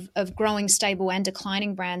of growing, stable, and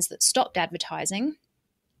declining brands that stopped advertising.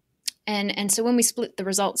 And so when we split the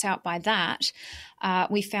results out by that,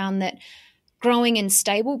 we found that growing and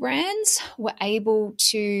stable brands were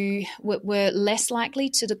less likely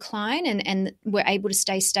to decline and were able to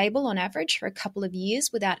stay stable on average for a couple of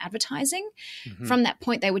years without advertising. From that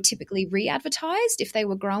point, they were typically re-advertised if they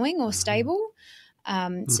were growing or stable.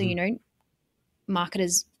 So, you know,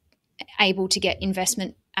 marketers able to get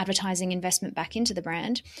advertising investment back into the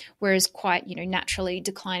brand, whereas quite, you know, naturally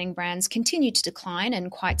declining brands continue to decline, and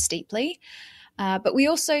quite steeply. But we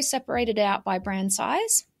also separated out by brand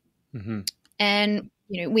size. And,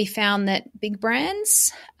 you know, we found that big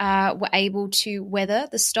brands were able to weather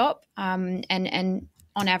the stop and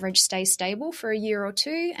on average stay stable for a year or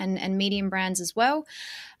two, and medium brands as well.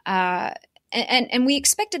 And we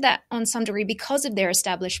expected that on some degree because of their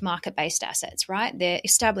established market-based assets, right? Their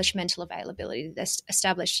established mental availability, their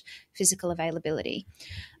established physical availability.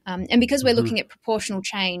 And because we're looking at proportional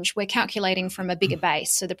change, we're calculating from a bigger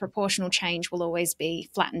base. So the proportional change will always be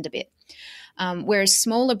flattened a bit. Whereas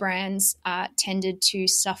smaller brands tended to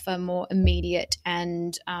suffer more immediate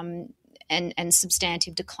and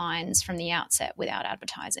substantive declines from the outset without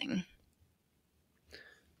advertising.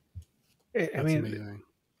 I mean,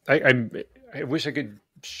 I wish I could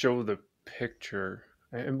show the picture,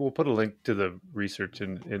 and we'll put a link to the research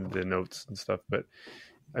in the notes and stuff. But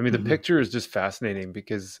I mean, the picture is just fascinating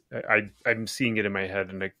because I'm seeing it in my head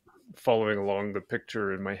and like following along the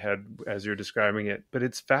picture in my head as you're describing it. But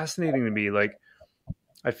it's fascinating to me. Like,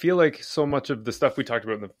 I feel like so much of the stuff we talked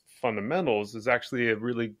about in the fundamentals is actually a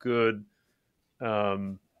really good,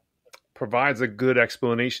 provides a good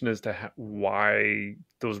explanation as to why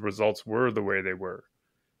those results were the way they were.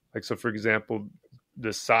 Like, so for example,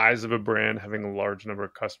 the size of a brand having a large number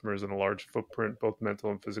of customers and a large footprint, both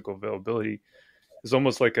mental and physical availability, is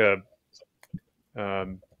almost like I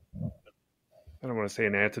don't want to say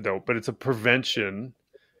an antidote, but it's a prevention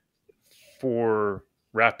for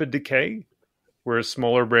rapid decay, whereas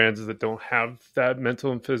smaller brands that don't have that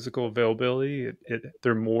mental and physical availability,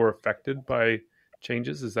 they're more affected by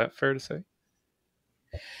changes. Is that fair to say?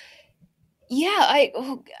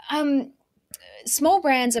 Small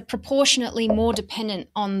brands are proportionately more dependent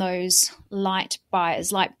on those light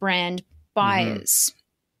buyers, light brand buyers,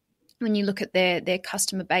 when you look at their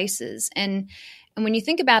customer bases. And when you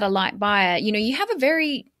think about a light buyer, you have a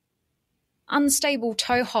very unstable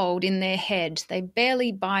toehold in their head. They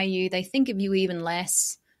barely buy you. They think of you even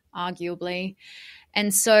less, arguably.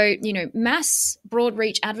 And so, mass broad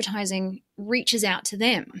reach advertising reaches out to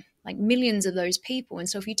them, like millions of those people. And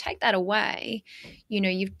so if you take that away,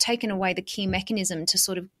 you've taken away the key mechanism to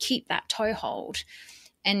sort of keep that toehold.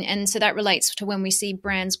 And so that relates to when we see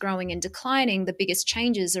brands growing and declining, the biggest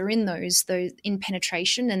changes are in those in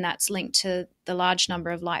penetration, and that's linked to the large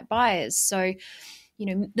number of light buyers. So,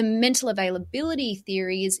 the mental availability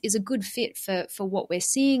theory is a good fit for what we're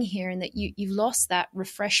seeing here, and that you've lost that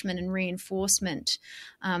refreshment and reinforcement.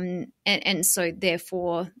 And so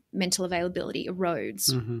therefore mental availability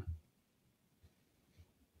erodes. Mm-hmm.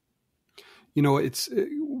 It's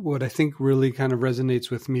what I think really kind of resonates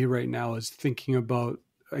with me right now is thinking about,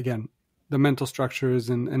 again, the mental structures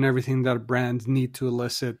and everything that brands need to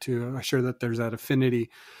elicit to assure that there's that affinity.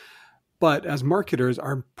 But as marketers,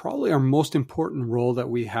 probably our most important role that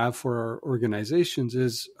we have for our organizations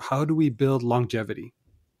is how do we build longevity,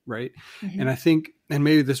 right? Mm-hmm. And I think, and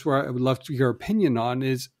maybe this is where I would love your opinion on,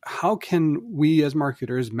 is how can we as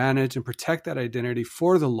marketers manage and protect that identity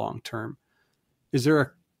for the long term? Is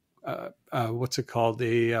there what's it called?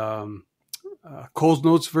 Cole's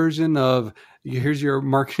Notes version of here's your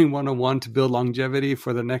marketing 101 to build longevity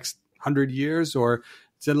for the next 100 years, or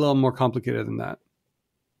is it a little more complicated than that?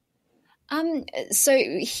 So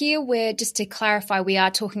here just to clarify, we are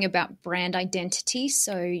talking about brand identity,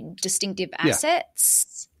 so distinctive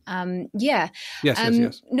assets. Yes.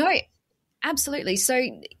 No, absolutely. So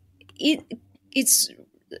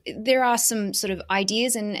there are some sort of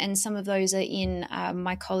ideas, and some of those are in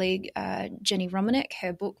my colleague Jenny Romanek,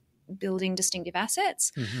 her book, Building Distinctive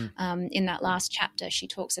Assets. Mm-hmm. In that last chapter, she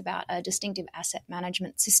talks about a distinctive asset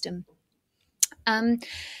management system,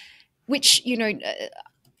 which,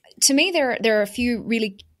 to me, there are a few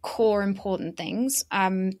really core important things.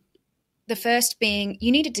 The first being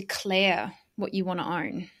you need to declare what you want to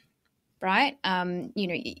own, right?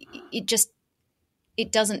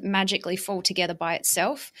 It doesn't magically fall together by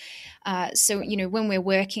itself. So, when we're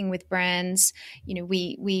working with brands,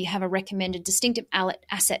 we have a recommended distinctive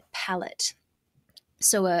asset palette.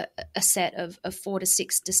 So a set of 4 to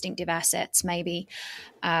 6 distinctive assets, maybe,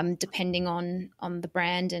 depending on the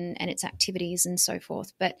brand and its activities and so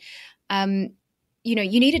forth. But, you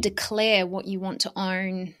need to declare what you want to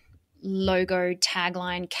own: logo,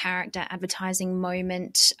 tagline, character, advertising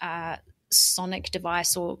moment, sonic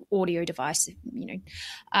device or audio device,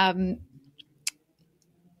 and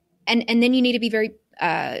then you need to be very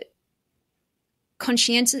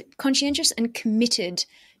conscientious and committed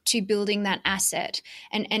to building that asset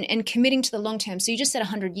and committing to the long term. So you just said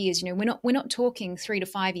 100 years. We're not talking 3 to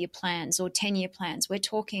 5 year plans or 10-year plans. We're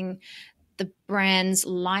talking the brand's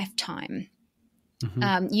lifetime.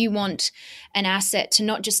 Mm-hmm. You want an asset to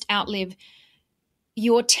not just outlive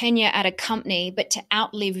your tenure at a company, but to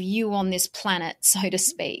outlive you on this planet, so to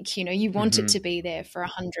speak. You want it to be there for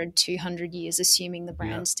 100, 200 years, assuming the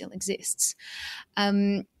brand still exists.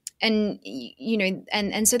 And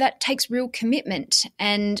so that takes real commitment.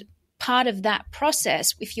 And part of that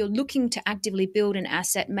process, if you're looking to actively build an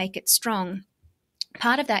asset, make it strong,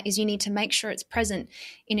 part of that is you need to make sure it's present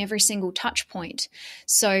in every single touch point.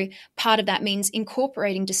 So part of that means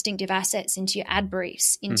incorporating distinctive assets into your ad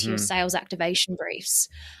briefs, into your sales activation briefs,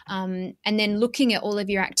 and then looking at all of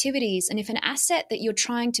your activities. And if an asset that you're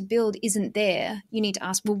trying to build isn't there, you need to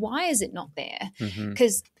ask, well, why is it not there?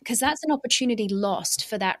 Because that's an opportunity lost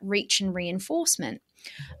for that reach and reinforcement.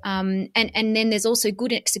 And then there's also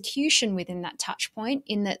good execution within that touch point,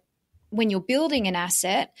 in that when you're building an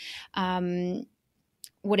asset,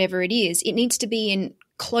 whatever it is, it needs to be in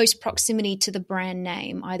close proximity to the brand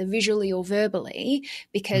name, either visually or verbally,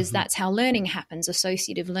 because that's how learning happens,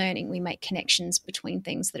 associative learning. We make connections between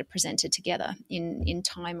things that are presented together in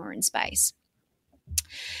time or in space.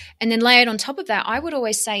 And then layered on top of that, I would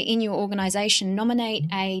always say in your organization, nominate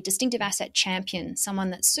a distinctive asset champion,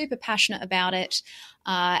 someone that's super passionate about it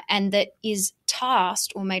and that is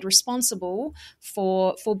tasked or made responsible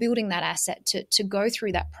for building that asset to go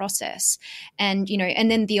through that process. And, and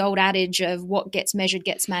then the old adage of what gets measured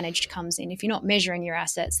gets managed comes in. If you're not measuring your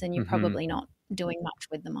assets, then you're probably not doing much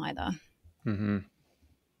with them either. Mm-hmm.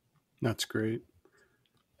 That's great.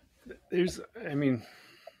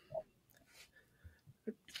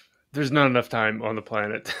 There's not enough time on the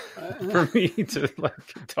planet for me to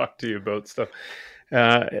talk to you about stuff.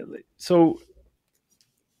 So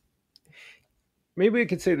maybe I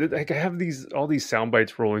could say that, like, I have all these sound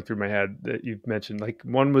bites rolling through my head that you've mentioned. Like,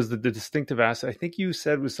 one was the distinctive asset. I think you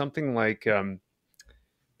said was something like the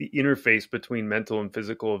interface between mental and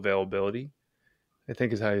physical availability, I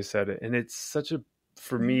think is how you said it. And it's such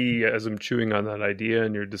for me, as I'm chewing on that idea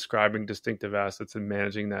and you're describing distinctive assets and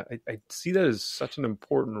managing that, I see that as such an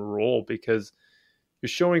important role, because you're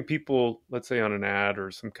showing people, let's say on an ad or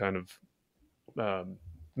some kind of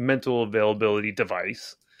mental availability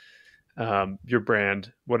device, your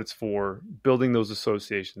brand, what it's for, building those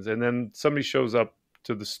associations. And then somebody shows up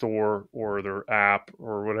to the store or their app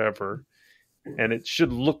or whatever, and it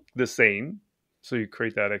should look the same. So you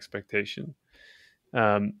create that expectation.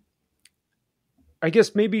 I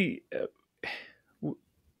guess maybe,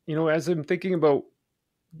 as I'm thinking about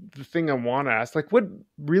the thing I want to ask, like, what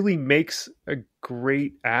really makes a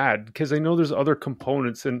great ad? Because I know there's other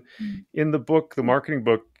components. And in the book, the marketing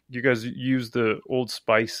book, you guys use the Old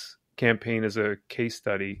Spice campaign as a case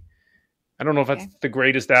study. I don't know if that's the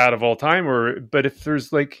greatest ad of all time, but if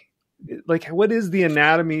there's like what is the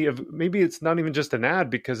anatomy of, maybe it's not even just an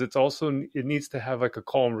ad, because it needs to have like a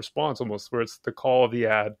call and response almost, where it's the call of the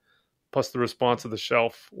ad plus the response of the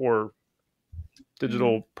shelf or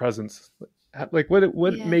digital presence. Like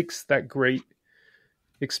what makes that great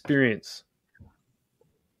experience?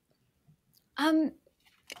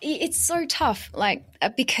 It's so tough,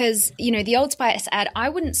 because the Old Spice ad, I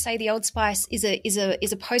wouldn't say the Old Spice is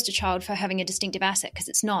a poster child for having a distinctive asset, because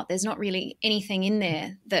it's not. There's not really anything in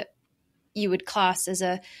there that you would class as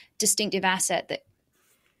a distinctive asset that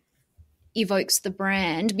evokes the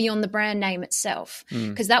brand beyond the brand name itself,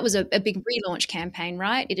 because that was a big relaunch campaign,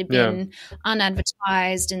 right? It had been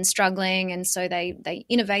unadvertised and struggling, and so they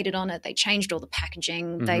innovated on it. They changed all the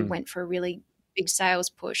packaging. They went for a really big sales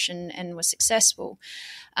push and were successful,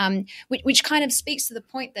 which kind of speaks to the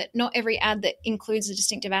point that not every ad that includes a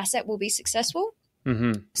distinctive asset will be successful.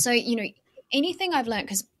 So anything I've learned,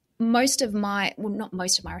 because not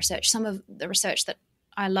most of my research, some of the research that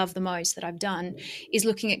I love the most that I've done is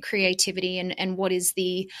looking at creativity and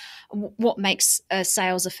what makes a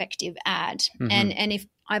sales effective ad. And if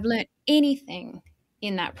I've learned anything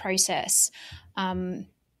in that process,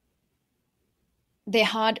 they're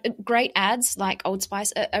hard. Great ads like Old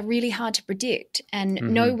Spice are really hard to predict, and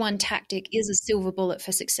no one tactic is a silver bullet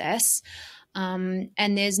for success. And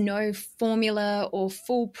there's no formula or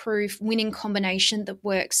foolproof winning combination that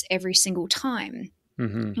works every single time.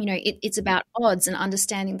 It's about odds and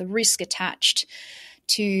understanding the risk attached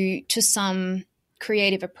to some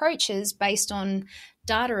creative approaches based on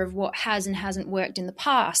data of what has and hasn't worked in the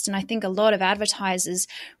past. And I think a lot of advertisers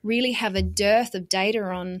really have a dearth of data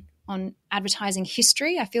on advertising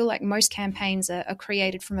history. I feel like most campaigns are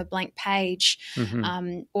created from a blank page,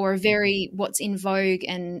 or a very what's in vogue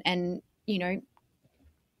and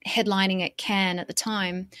headlining at Cannes at the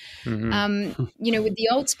time. With the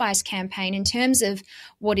Old Spice campaign, in terms of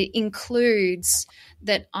what it includes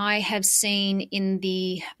that I have seen in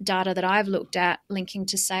the data that I've looked at linking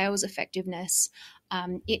to sales effectiveness,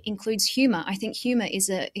 it includes humor. I think humor is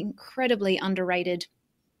an incredibly underrated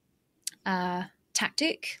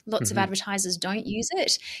tactic. Lots of advertisers don't use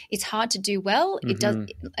it. It's hard to do well. It does.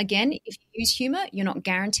 Again, if you use humor, you're not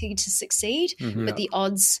guaranteed to succeed, but the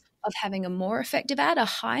odds of having a more effective ad are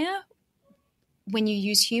higher when you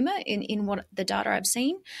use humor in what the data I've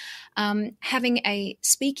seen. Having a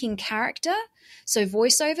speaking character, so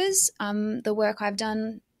voiceovers, the work I've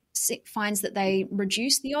done finds that they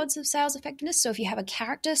reduce the odds of sales effectiveness. So if you have a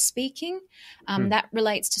character speaking, that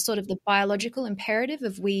relates to sort of the biological imperative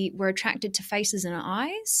of we're attracted to faces and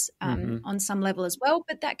eyes on some level as well,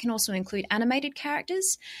 but that can also include animated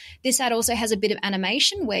characters. This ad also has a bit of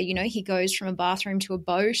animation where, he goes from a bathroom to a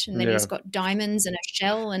boat, and then he's got diamonds and a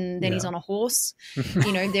shell, and then he's on a horse.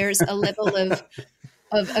 There's a level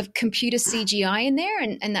of computer CGI in there,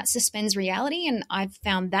 and that suspends reality, and I've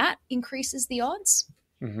found that increases the odds.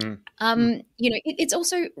 It's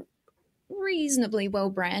also reasonably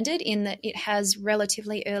well branded in that it has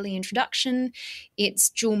relatively early introduction.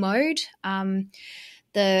 It's dual mode.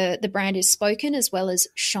 The brand is spoken as well as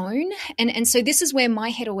shown. And so this is where my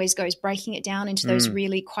head always goes, breaking it down into those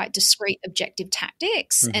really quite discrete objective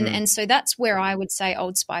tactics. And so that's where I would say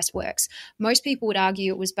Old Spice works. Most people would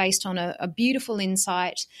argue it was based on a beautiful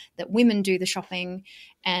insight that women do the shopping,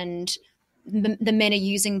 and the men are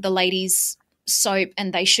using the ladies' soap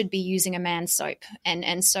and they should be using a man's soap.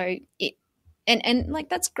 And so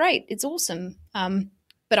that's great. It's awesome.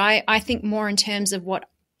 But I think more in terms of what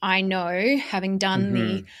I know, having done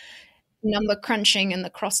the number crunching and the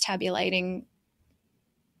cross tabulating,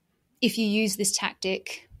 if you use this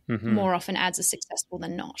tactic, more often ads are successful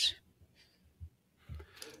than not.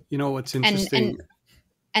 You know, what's interesting.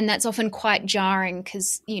 And that's often quite jarring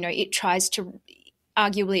because, you know, it tries to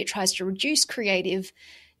reduce creative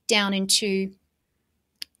down into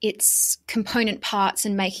its component parts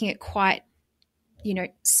and making it quite, you know,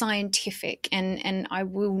 scientific. And I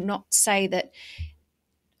will not say that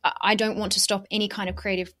I don't want to stop any kind of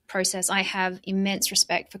creative process. I have immense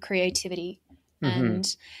respect for creativity. And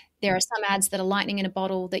there are some ads that are lightning in a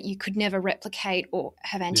bottle that you could never replicate or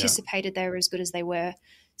have anticipated they were as good as they were.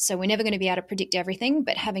 So we're never going to be able to predict everything,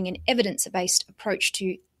 but having an evidence-based approach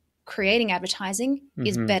to creating advertising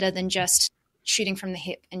is better than just shooting from the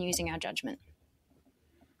hip and using our judgment.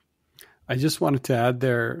 I just wanted to add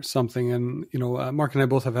there something. And, you know, Mark and I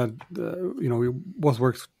both have had, you know, we both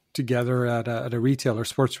worked together at a retailer,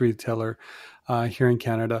 sports retailer here in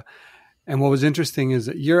Canada. And what was interesting is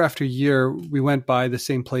that year after year, we went by the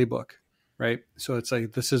same playbook, right? So it's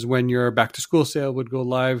like, this is when your back to school sale would go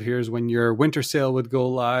live. Here's when your winter sale would go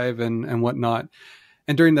live and whatnot.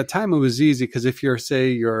 And during that time, it was easy because if you're,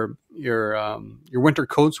 say, your winter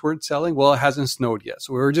coats weren't selling, well, it hasn't snowed yet.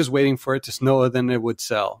 So we were just waiting for it to snow, and then it would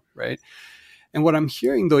sell, right? And what I'm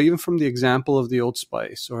hearing, though, even from the example of the Old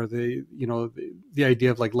Spice or the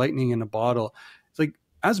idea of like lightning in a bottle, it's like,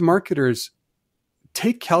 as marketers,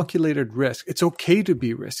 take calculated risk. It's okay to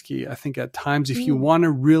be risky. I think at times, if you want to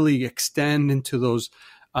really extend into those,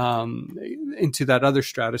 into that other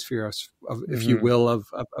stratosphere of if you will,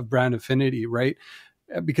 of brand affinity, right?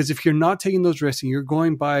 Because if you're not taking those risks and you're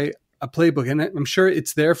going by a playbook, and I'm sure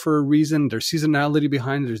it's there for a reason, there's seasonality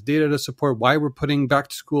behind it, there's data to support why we're putting back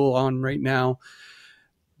to school on right now.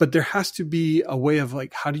 But there has to be a way of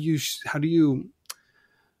like, how do you,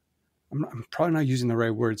 I'm probably not using the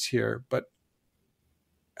right words here, but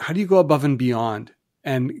how do you go above and beyond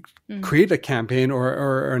and create a campaign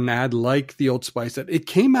or an ad like the Old Spice that it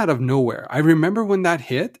came out of nowhere? I remember when that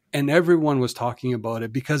hit and everyone was talking about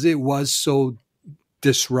it because it was so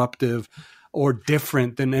disruptive or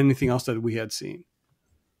different than anything else that we had seen.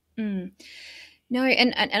 No,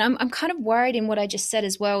 and I'm kind of worried in what I just said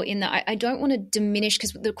as well, in that I don't want to diminish,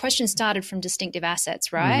 because the question started from distinctive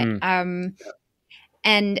assets, right?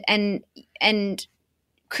 And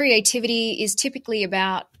creativity is typically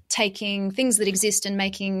about taking things that exist and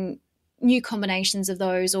making new combinations of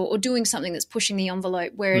those, or doing something that's pushing the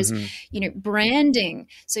envelope. Whereas, you know, branding,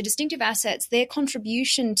 so distinctive assets, their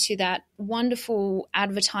contribution to that wonderful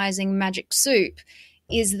advertising magic soup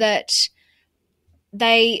is that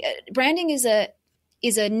branding is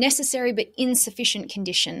a necessary but insufficient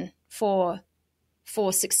condition for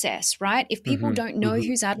success, right? If people don't know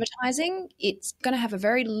who's advertising, it's going to have a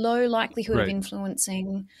very low likelihood of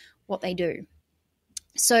influencing what they do.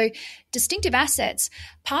 So distinctive assets,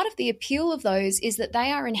 part of the appeal of those is that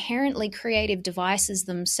they are inherently creative devices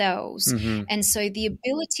themselves. And so the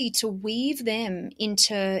ability to weave them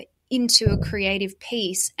into a creative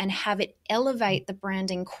piece and have it elevate the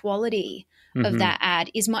branding quality of that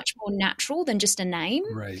ad is much more natural than just a name.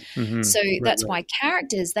 Right. So that's why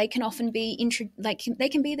characters, they can often be they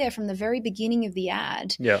can be there from the very beginning of the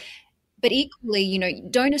ad. Yeah. But equally, you know,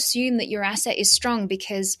 don't assume that your asset is strong,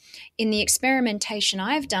 because in the experimentation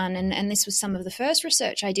I've done, and this was some of the first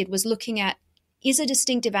research I did, was looking at, is a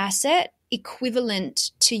distinctive asset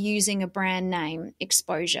equivalent to using a brand name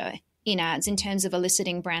exposure in ads in terms of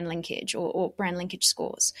eliciting brand linkage or brand linkage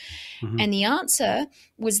scores? And the answer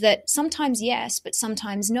was that sometimes yes, but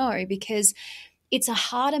sometimes no, because it's a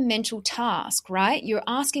harder mental task, right? You're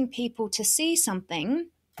asking people to see something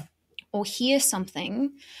or hear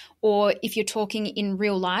something, or if you're talking in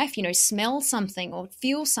real life, you know, smell something or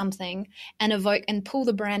feel something and evoke and pull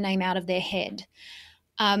the brand name out of their head.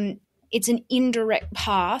 It's an indirect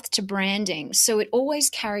path to branding. So it always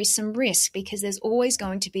carries some risk, because there's always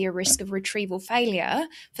going to be a risk of retrieval failure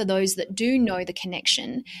for those that do know the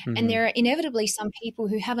connection. And there are inevitably some people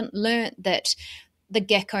who haven't learnt that the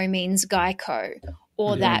gecko means Geico,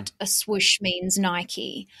 or that a swoosh means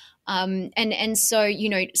Nike. And so, you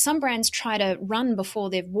know, some brands try to run before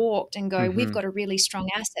they've walked and go, we've got a really strong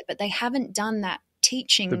asset, but they haven't done that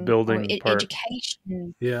teaching, the building or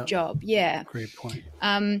education job. Yeah. Great point.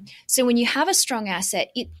 So when you have a strong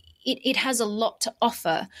asset, it has a lot to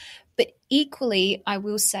offer. But equally, I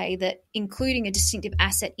will say that including a distinctive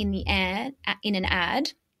asset in an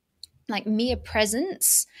ad, like mere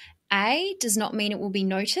presence, does not mean it will be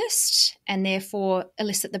noticed and therefore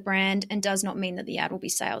elicit the brand, and does not mean that the ad will be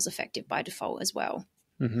sales effective by default as well.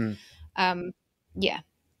 That's a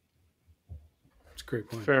great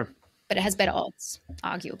point. Fair. But it has better odds,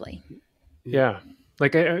 arguably. Yeah.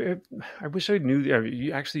 like I wish I knew.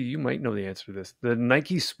 You might know the answer to this. The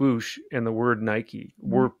Nike swoosh and the word Nike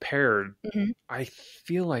were paired. Mm-hmm. I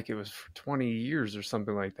feel like it was for 20 years or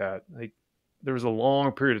something like that. Like there was a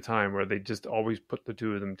long period of time where they just always put the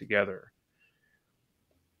two of them together,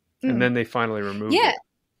 and then they finally removed it.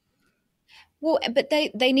 Well, but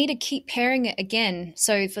they need to keep pairing it again.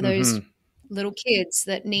 So for those little kids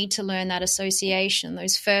that need to learn that association,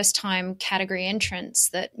 those first time category entrants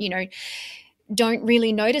that, you know, don't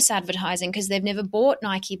really notice advertising because they've never bought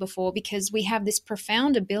Nike before, because we have this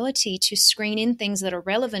profound ability to screen in things that are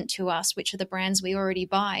relevant to us, which are the brands we already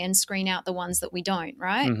buy, and screen out the ones that we don't,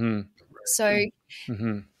 right? So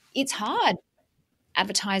it's hard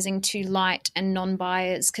advertising to light and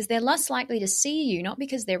non-buyers because they're less likely to see you, not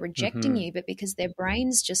because they're rejecting you, but because their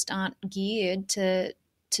brains just aren't geared to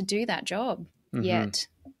do that job yet.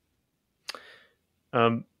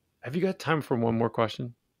 Have you got time for one more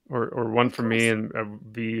question? Or one for me and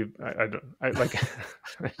V?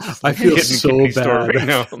 I feel so bad right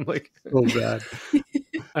now. I'm like so bad.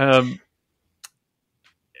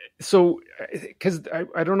 So, because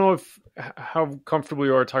I don't know how comfortable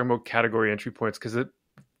you are talking about category entry points, because it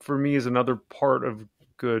for me is another part of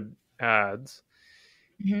good ads,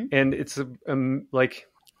 and it's like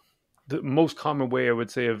the most common way I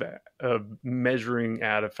would say of measuring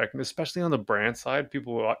ad effectiveness, especially on the brand side.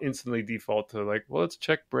 People will instantly default to like, well, let's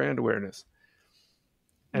check brand awareness,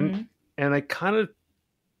 and I kind of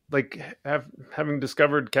like having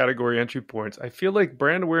discovered category entry points, I feel like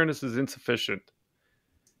brand awareness is insufficient.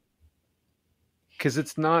 Because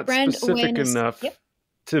it's not brand specific enough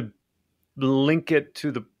to link it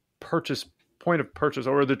to the point of purchase,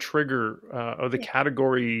 or the trigger, or the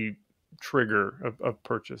category trigger of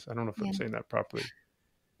purchase. I don't know if I'm saying that properly.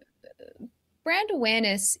 Brand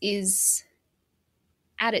awareness is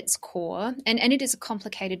at its core, and it is a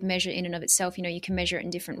complicated measure in and of itself. You know, you can measure it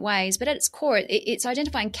in different ways, but at its core, it's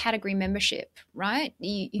identifying category membership, right?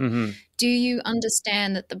 Do you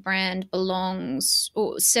understand that the brand belongs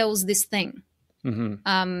or sells this thing?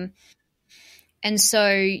 And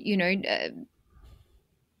so, you know,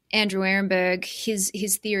 Andrew Ehrenberg,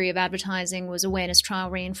 his theory of advertising was awareness, trial,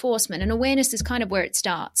 reinforcement, and awareness is kind of where it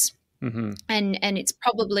starts. And it's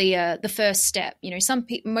probably the first step. You know,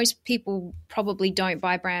 most people probably don't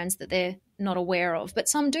buy brands that they're not aware of, but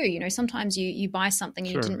some do. You know, sometimes you buy something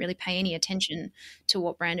and you didn't really pay any attention to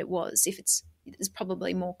what brand it was. If it's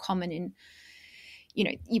probably more common in, you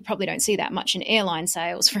know, you probably don't see that much in airline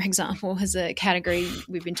sales, for example, as a category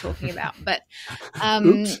we've been talking about. But,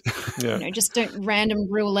 you know, just don't random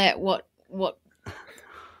roulette what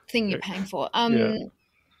thing you're paying for.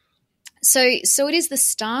 So it is the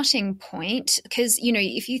starting point because, you know,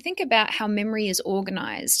 if you think about how memory is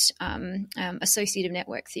organized, associative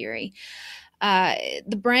network theory,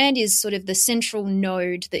 the brand is sort of the central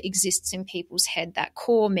node that exists in people's head, that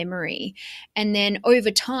core memory. And then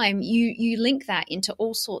over time, you link that into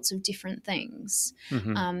all sorts of different things.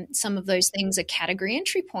 Some of those things are category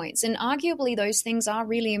entry points. And arguably those things are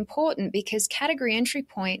really important because category entry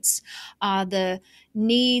points are the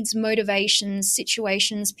needs, motivations,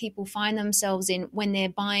 situations people find themselves in when they're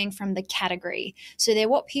buying from the category. So they're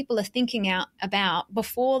what people are thinking about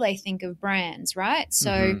before they think of brands, right?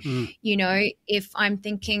 So, you know, if I'm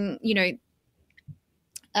thinking, you know,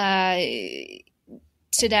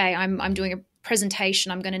 today I'm doing a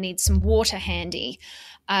presentation, I'm going to need some water handy.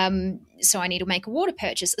 So I need to make a water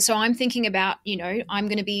purchase. So I'm thinking about, you know, I'm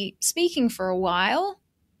going to be speaking for a while,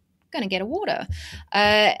 going to get a water.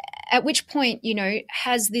 At which point, you know,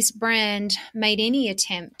 has this brand made any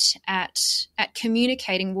attempt at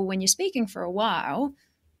communicating, well, when you're speaking for a while,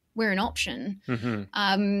 we're an option.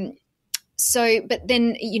 So, but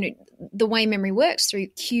then, you know, the way memory works through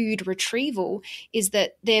cued retrieval is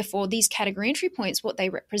that therefore these category entry points, what they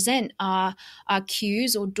represent are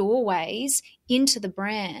cues or doorways into the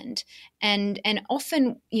brand. And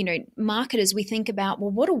often, you know, marketers, we think about,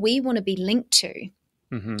 well, what do we want to be linked to?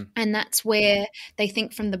 And that's where they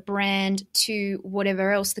think from the brand to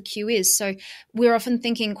whatever else the cue is. So we're often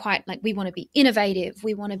thinking quite like we want to be innovative,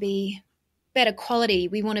 we want to be better quality,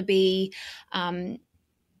 we want to be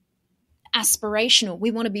aspirational,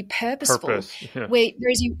 we want to be purposeful. Whereas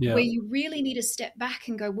where you really need to step back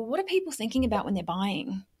and go, well, what are people thinking about when they're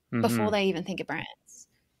buying before they even think of brands?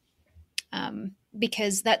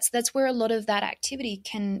 Because that's where a lot of that activity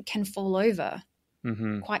can fall over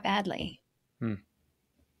quite badly.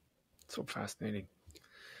 So fascinating.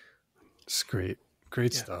 It's great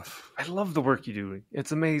stuff. I love the work you do.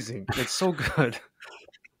 It's amazing. It's so good.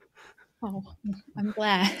 Oh, I'm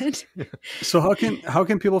glad. So how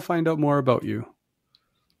can people find out more about you?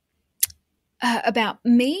 About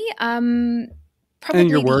me? probably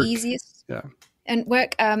your work. the easiest. Yeah. And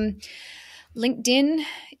work. LinkedIn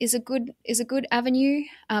is a good avenue.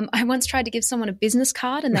 I once tried to give someone a business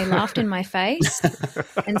card and they laughed in my face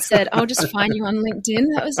and said, "I'll just find you on LinkedIn."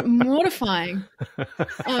 That was mortifying.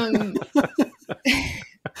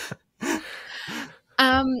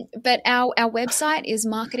 But our website is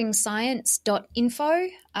marketingscience.info.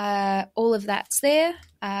 All of that's there.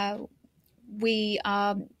 We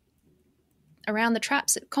are around the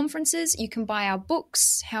traps at conferences. You can buy our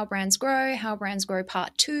books, How Brands Grow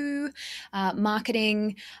Part 2,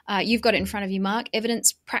 Marketing. You've got it in front of you, Mark.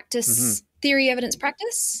 Evidence Practice, Theory, Evidence,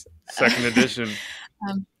 Practice. Second edition.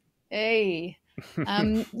 Hey.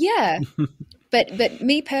 Yeah. But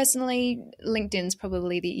me personally, LinkedIn's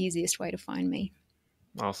probably the easiest way to find me.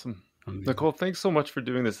 Awesome. Nicole, thanks so much for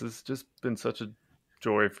doing this. It's just been such a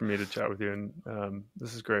joy for me to chat with you. And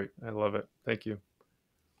this is great. I love it. Thank you.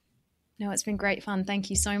 No, it's been great fun.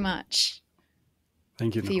 Thank you so much.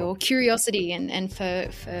 Thank you, for Nicole. your curiosity and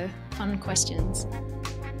for fun questions.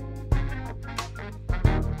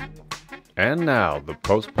 And now the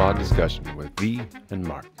post-pod discussion with V and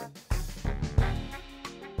Mark.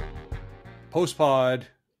 Post-pod.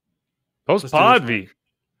 Post-pod, V.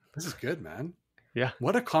 This is good, man. Yeah.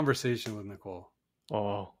 What a conversation with Nicole.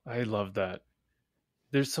 Oh, I love that.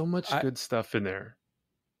 There's so much good stuff in there.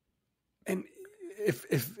 And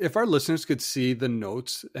if our listeners could see the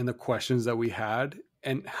notes and the questions that we had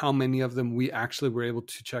and how many of them we actually were able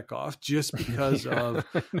to check off just because of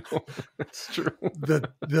that's true.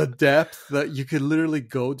 the depth that you could literally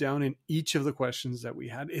go down in each of the questions that we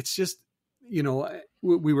had. It's just,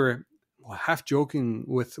 we were half joking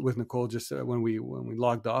with Nicole just when we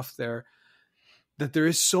logged off there, that there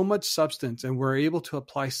is so much substance and we're able to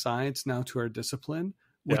apply science now to our discipline,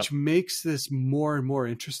 which makes this more and more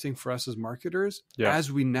interesting for us as marketers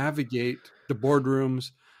as we navigate the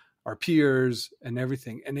boardrooms, our peers and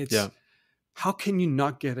everything. And it's, how can you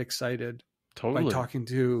not get excited by talking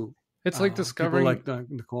to, it's like discovering like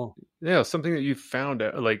Nicole. Yeah. Something that you found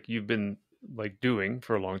out, like you've been like doing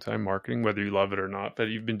for a long time, marketing, whether you love it or not, but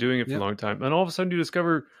you've been doing it for a long time. And all of a sudden you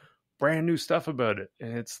discover brand new stuff about it.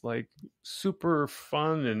 And it's like super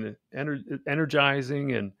fun and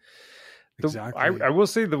energizing. And exactly. I will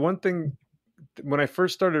say the one thing, when I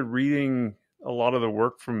first started reading a lot of the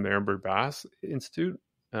work from the Ehrenberg-Bass Institute,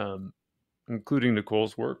 including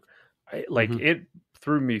Nicole's work, it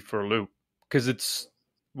threw me for a loop because it's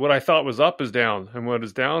what I thought was up is down and what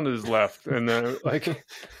is down is left. And then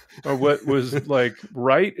or what was like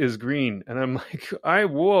right is green. And I'm like,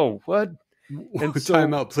 whoa, what? And so,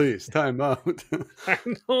 time out, please. Time out. I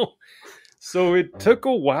know. So it took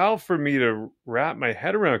a while for me to wrap my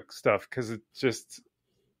head around stuff because it just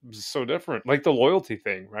was so different. Like the loyalty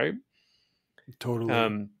thing, right?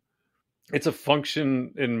 Totally. It's a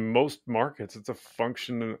function in most markets. It's a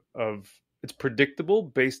function of, it's predictable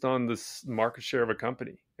based on this market share of a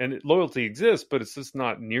company. And loyalty exists, but it's just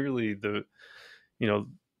not nearly the,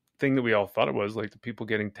 thing that we all thought it was, like the people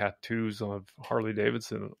getting tattoos of Harley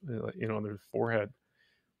Davidson, on their forehead.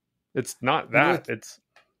 It's not that. It's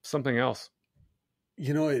something else.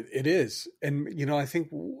 It is. And, I think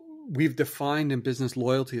we've defined in business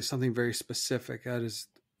loyalty as something very specific. That is,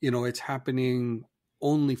 it's happening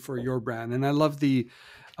only for your brand. And I love the,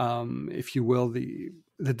 if you will, the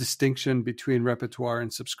distinction between repertoire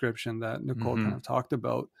and subscription that Nicole kind of talked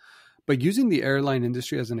about. But using the airline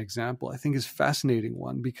industry as an example, I think is a fascinating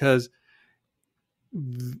one because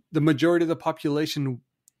the majority of the population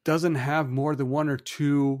doesn't have more than one or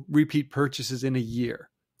two repeat purchases in a year.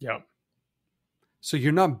 Yeah. So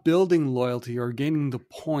you're not building loyalty or gaining the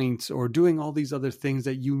points or doing all these other things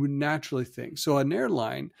that you would naturally think. So an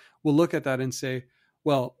airline will look at that and say,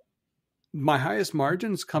 well, my highest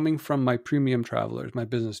margin is coming from my premium travelers, my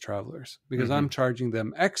business travelers, because I'm charging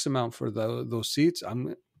them X amount for those seats.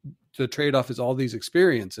 The trade-off is all these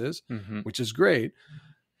experiences, which is great,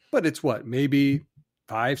 but it's what, maybe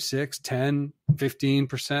 5, 6, 10,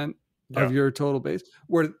 15% of your total base,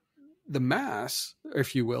 where the mass,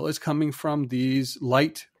 if you will, is coming from these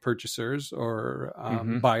light purchasers or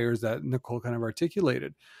buyers that Nicole kind of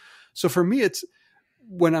articulated. So for me, it's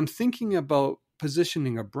when I'm thinking about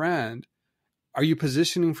positioning a brand, are you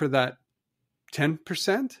positioning for that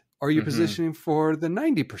 10%? Or are you positioning for the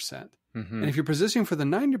 90%? And if you're positioning for the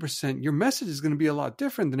 90%, your message is going to be a lot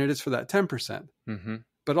different than it is for that 10%.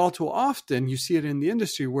 But all too often, you see it in the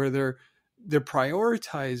industry where they're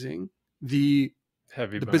prioritizing the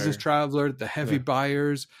business traveler, the heavy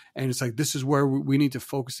buyers, and it's like this is where we need to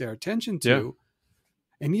focus our attention to.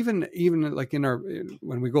 Yeah. And even like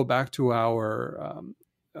when we go back to our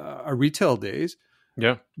retail days,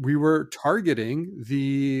 we were targeting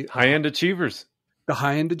the high-end achievers. the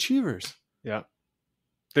high-end achievers. Yeah.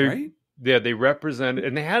 Right? Yeah, they represented,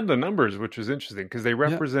 and they had the numbers, which was interesting because they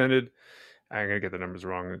represented, I'm going to get the numbers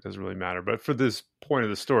wrong. It doesn't really matter. But for this point of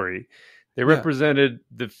the story, they represented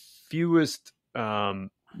the fewest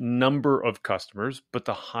number of customers, but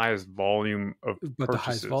the highest volume of purchases. The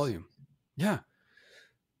highest volume. Yeah.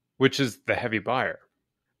 Which is the heavy buyer.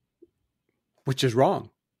 Which is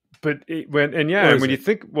wrong. But when you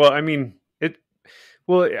think, well, I mean,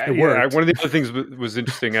 one of the other things was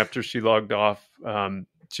interesting after she logged off.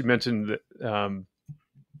 She mentioned that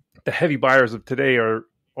the heavy buyers of today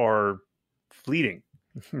are fleeting,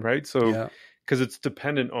 right? So, because it's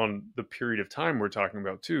dependent on the period of time we're talking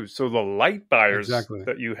about too. So the light buyers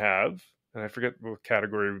that you have, and I forget what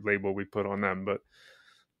category label we put on them, but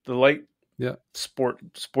the light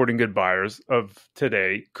sporting good buyers of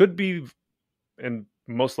today could be, and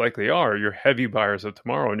most likely are, your heavy buyers of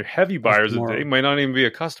tomorrow, and your heavy buyers of today might not even be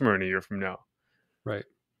a customer in a year from now. Right.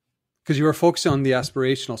 Because you were focusing on the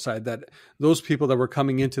aspirational side, that those people that were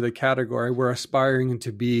coming into the category were aspiring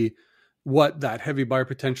to be what that heavy buyer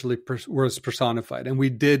potentially was personified. And we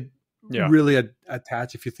did really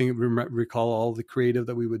attach, if you recall all the creative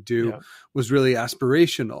that we would do was really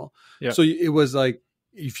aspirational. Yeah. So it was like,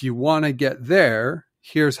 if you want to get there,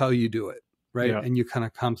 here's how you do it. Right. Yeah. And you kind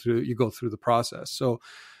of you go through the process. So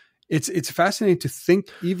it's fascinating to think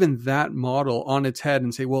even that model on its head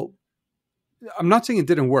and say, well, I'm not saying it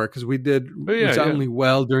didn't work, because we did resoundingly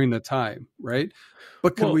well during the time. Right.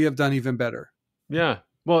 But could we have done even better? Yeah.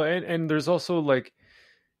 Well, and there's also like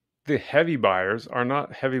the heavy buyers are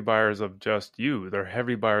not heavy buyers of just you. They're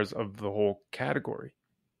heavy buyers of the whole category.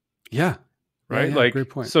 Yeah. Right. Yeah, like, great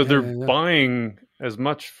point. So they're buying as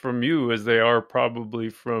much from you as they are probably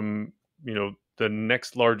from, the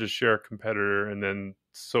next largest share competitor, and then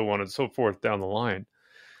so on and so forth down the line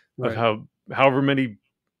of however many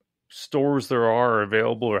stores there are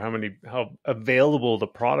available, or how available the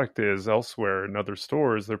product is elsewhere in other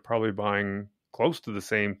stores. They're probably buying close to the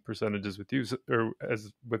same percentages with you, or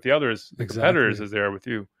as with the others, the competitors, as they are with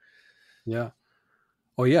you. Yeah.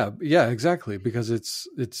 Oh yeah. Yeah, exactly. Because it's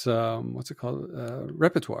what's it called?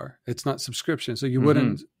 Repertoire. It's not subscription. So you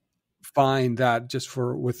wouldn't find that just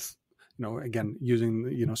with, again,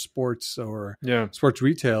 using, sports or sports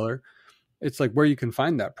retailer. It's like where you can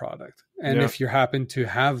find that product. And if you happen to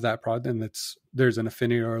have that product, then there's an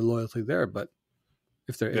affinity or a loyalty there. But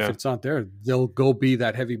if it's not there, they'll go be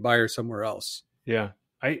that heavy buyer somewhere else. Yeah.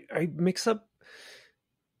 I mix up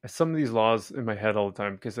some of these laws in my head all the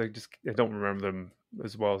time because I don't remember them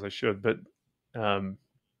as well as I should. But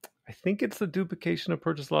I think it's the duplication of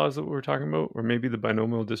purchase laws that we're talking about, or maybe the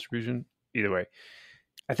binomial distribution. Either way,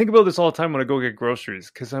 I think about this all the time when I go get groceries,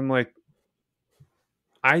 because I'm like,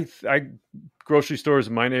 I grocery stores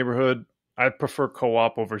in my neighborhood, I prefer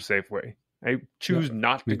Co-op over Safeway. I choose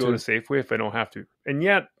not to go to Safeway if I don't have to. And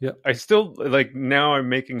yet I still, like, now I'm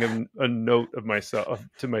making a note of myself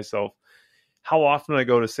how often I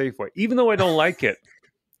go to Safeway, even though I don't like it.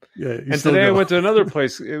 And today I went to another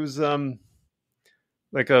place. It was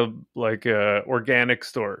like a organic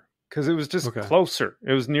store, because it was just closer.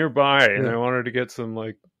 It was nearby, and I wanted to get some,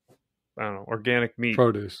 like, I don't know, organic meat.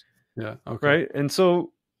 Produce. Yeah. Okay. Right. And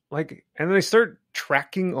so, like, and then I start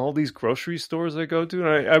tracking all these grocery stores I go to.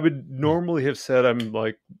 And I would normally have said I'm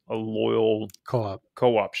like a loyal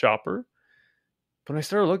co-op shopper. But I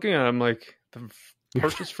started looking at it, I'm like, the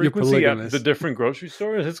purchase frequency at the different grocery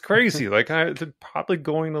stores, it's crazy. Like, I'm probably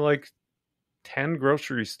going to like 10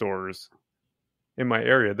 grocery stores in my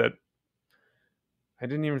area that I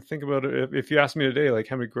didn't even think about it. If you asked me today, like,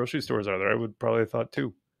 how many grocery stores are there, I would probably have thought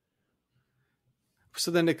 2. So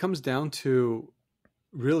then it comes down to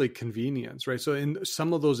really convenience, right? So in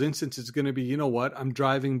some of those instances, it's going to be, you know what, I'm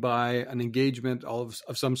driving by an engagement of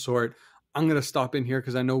some sort. I'm going to stop in here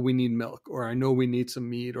because I know we need milk, or I know we need some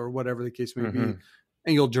meat, or whatever the case may be.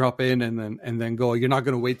 And you'll drop in and then go. You're not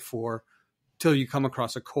going to wait till you come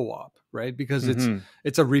across a co-op, right? Because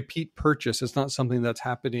it's a repeat purchase. It's not something that's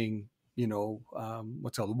happening,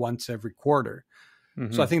 once every quarter.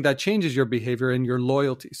 So I think that changes your behavior and your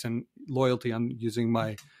loyalties, and loyalty, I'm using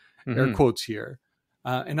my air quotes here.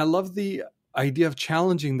 And I love the idea of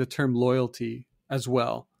challenging the term loyalty as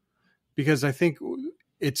well, because I think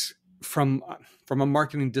it's from a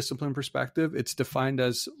marketing discipline perspective, it's defined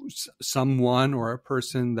as someone or a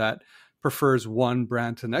person that prefers one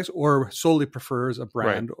brand to the next, or solely prefers a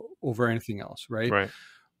brand over anything else, right?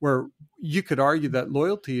 Where you could argue that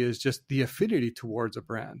loyalty is just the affinity towards a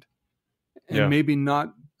brand. And maybe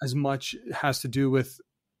not as much has to do with,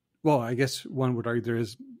 well, I guess one would argue there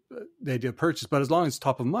is the idea of purchase, but as long as it's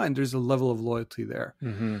top of mind, there's a level of loyalty there.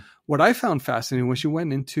 Mm-hmm. What I found fascinating when she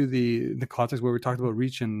went into the context where we talked about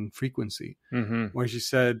reach and frequency, Mm-hmm. where she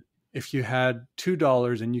said, if you had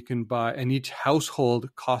 $2 and you can buy, and each household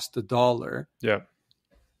cost $1, Yeah.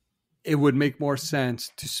 it would make more sense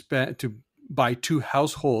to buy 2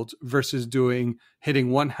 households versus hitting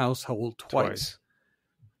one household twice.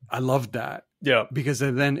 I loved that. Yeah. Because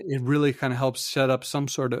then it really kind of helps set up some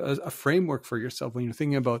sort of a framework for yourself when you're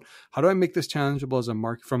thinking about, how do I make this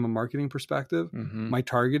challengeable from a marketing perspective? Mm-hmm. My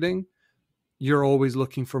targeting, you're always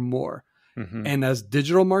looking for more. Mm-hmm. And as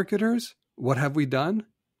digital marketers, what have we done?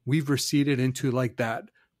 We've receded into like that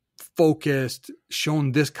focused,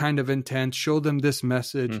 shown this kind of intent, show them this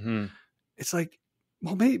message. Mm-hmm. It's like,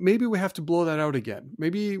 well, maybe we have to blow that out again.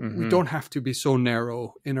 Maybe we don't have to be so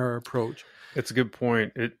narrow in our approach. It's a good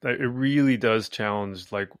point. It really does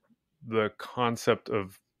challenge like the concept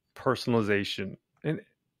of personalization. And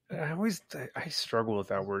I struggle with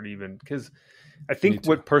that word even, because I think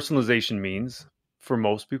what personalization means for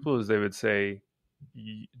most people is they would say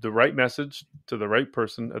the right message to the right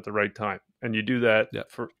person at the right time. And you do that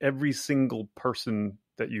for every single person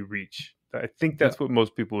that you reach. I think that's what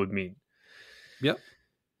most people would mean. Yep.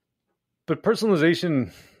 But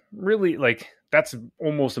personalization really, like, that's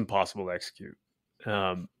almost impossible to execute.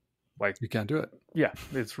 Like, you can't do it. Yeah,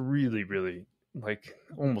 it's really, really like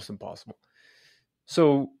almost impossible.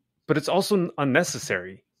 So, but it's also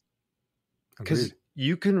unnecessary, because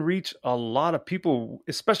you can reach a lot of people,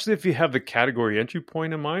 especially if you have the category entry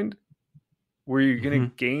point in mind, where you're going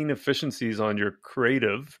to gain efficiencies on your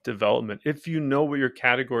creative development. If you know what your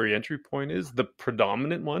category entry point is, the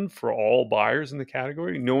predominant one for all buyers in the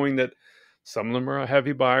category, knowing that some of them are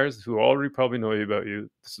heavy buyers who already probably know about you.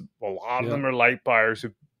 A lot of them are light buyers who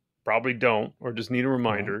probably don't, or just need a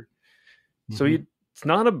reminder. So it's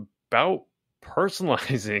not about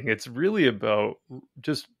personalizing. It's really about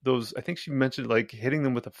just those, I think she mentioned like hitting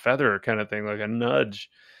them with a feather kind of thing, like a nudge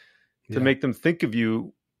to make them think of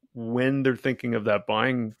you when they're thinking of that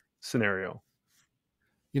buying scenario.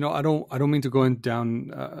 You know, I don't mean to go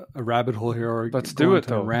down a rabbit hole here, or let's do it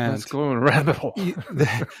though. Let's go in a rabbit hole.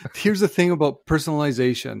 Here's the thing about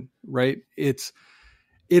personalization, right? It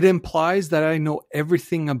implies that I know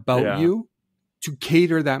everything about you to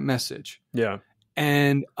cater that message. Yeah.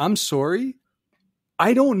 And I'm sorry,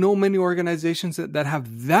 I don't know many organizations that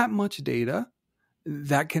have that much data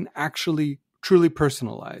that can actually truly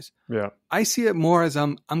personalize. Yeah. I see it more as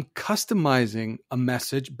I'm customizing a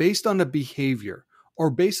message based on a behavior or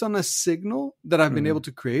based on a signal that I've been able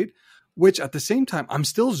to create, which at the same time, I'm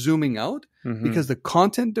still zooming out because the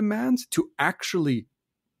content demands to actually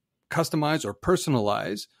customize or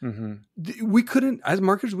personalize. We couldn't, as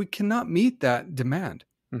marketers, we cannot meet that demand.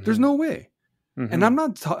 There's no way. And I'm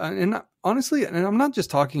not, honestly, I'm not just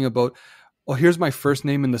talking about, oh, here's my first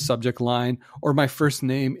name in the subject line or my first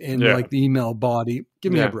name in like the email body.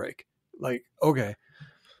 Give me a break. Like, okay,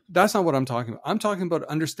 that's not what I'm talking about. I'm talking about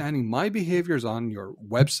understanding my behaviors on your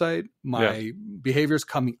website, my behaviors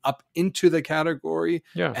coming up into the category,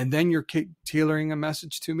 and then you're tailoring a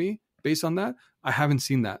message to me based on that. I haven't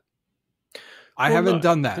seen that. I haven't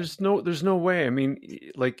done that. There's no way. I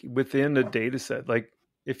mean, like within a data set, like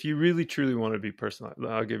if you really truly want to be personalized,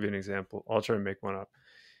 I'll give you an example. I'll try and make one up.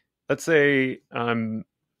 Let's say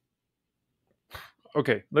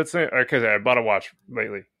let's say, because I bought a watch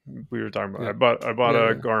lately. We were talking about I bought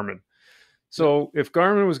a Garmin. So if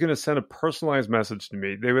Garmin was going to send a personalized message to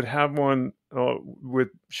me, they would have one with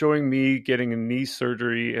showing me getting a knee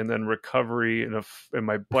surgery and then recovery and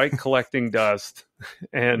my bike collecting dust,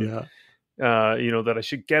 and that I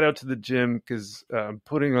should get out to the gym because I'm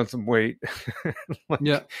putting on some weight.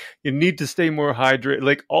 You need to stay more hydrated,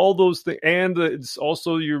 like all those things. And it's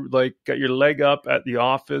also you're like got your leg up at the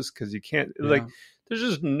office because you can't like. There's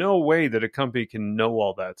just no way that a company can know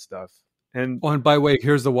all that stuff. And by the way,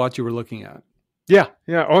 here's the watch you were looking at. Yeah.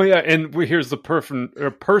 Oh, yeah. And here's the person.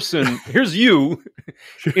 Here's you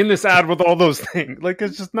in this ad with all those things. Like,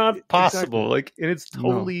 it's just not possible. Exactly. Like, and it's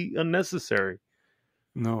totally unnecessary.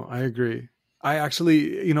 No, I agree. I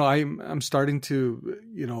actually, I'm starting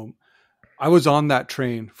to, I was on that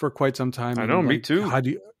train for quite some time. I know, me too. How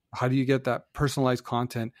do you get that personalized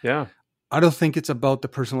content? Yeah. I don't think it's about the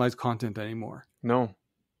personalized content anymore. No.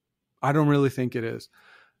 I don't really think it is.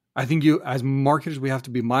 I think as marketers, we have to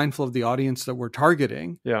be mindful of the audience that we're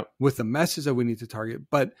targeting with the message that we need to target,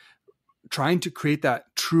 but trying to create that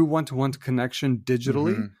true one-to-one connection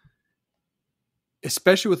digitally,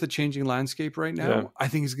 especially with the changing landscape right now, I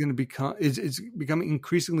think it's becoming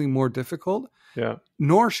increasingly more difficult. Yeah.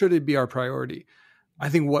 Nor should it be our priority. I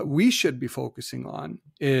think what we should be focusing on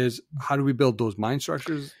is how do we build those mind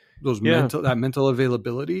structures that mental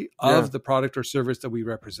availability of the product or service that we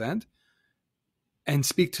represent, and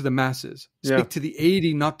speak to the masses. Speak to the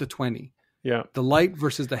 80, not the 20. Yeah. The light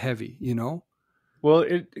versus the heavy, you know? Well,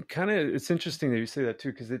 it's interesting that you say that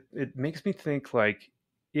too, because it makes me think like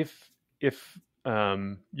if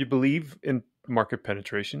you believe in market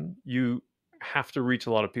penetration, you have to reach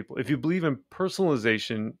a lot of people. If you believe in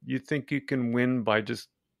personalization, you think you can win by just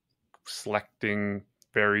selecting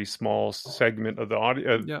very small segment of the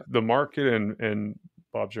audience, the market, and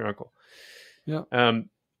Bob's your uncle. Yeah.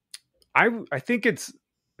 I think it's,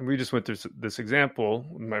 and we just went through this example.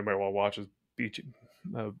 My watch is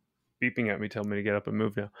beeping at me, telling me to get up and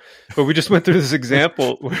move now. But we just went through this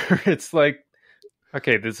example where it's like,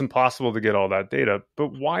 okay, it's impossible to get all that data, but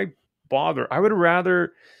why bother? I would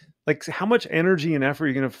rather, like, how much energy and effort are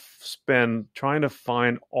you going to spend trying to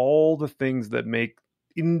find all the things that make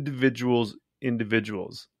individuals?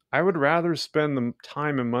 I would rather spend the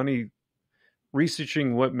time and money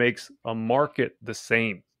researching what makes a market the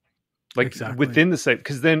same, like within the same,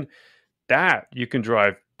 because then that you can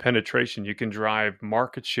drive penetration, you can drive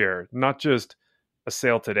market share, not just a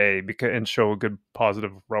sale today, and show a good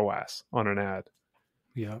positive ROAS on an ad.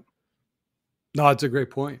 Yeah. No, it's a great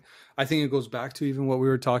point. I think it goes back to even what we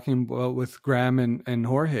were talking about with Graham and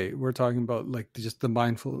Jorge. We're talking about like just the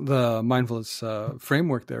mindfulness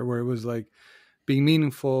framework there, where it was like being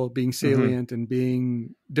meaningful, being salient, and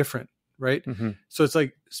being different, right? So it's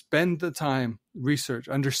like spend the time, research,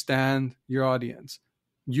 understand your audience,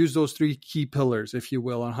 use those 3 key pillars, if you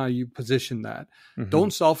will, on how you position that.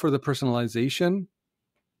 Don't solve for the personalization,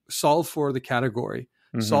 solve for the category.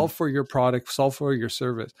 Solve for your product, solve for your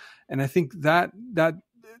service. And I think that,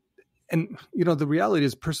 and you know, the reality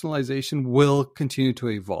is personalization will continue to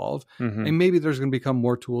evolve, and maybe there's going to become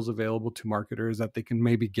more tools available to marketers that they can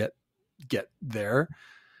maybe get there.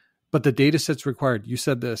 But the data sets required, you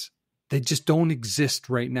said this, they just don't exist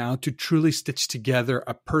right now to truly stitch together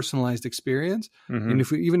a personalized experience. And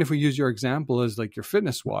even if we use your example as like your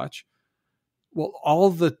fitness watch, well, all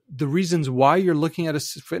the reasons why you're looking at a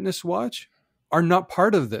fitness watch are not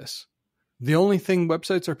part of this. The only thing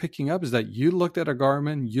websites are picking up is that you looked at a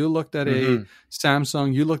Garmin, you looked at a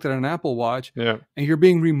Samsung, you looked at an Apple Watch, and you're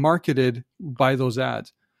being remarketed by those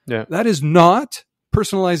ads. Yeah. That is not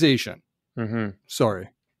personalization. Sorry.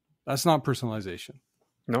 That's not personalization.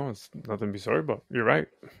 No, it's nothing to be sorry about. You're right.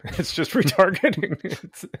 It's just retargeting.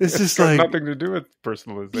 It's just got like nothing to do with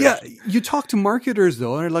personalization. Yeah, you talk to marketers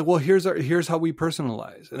though, and they're like, "Well, here's how we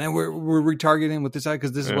personalize, and then we're retargeting with this ad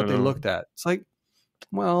because this is what they looked at." It's like,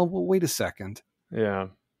 well, wait a second. Yeah.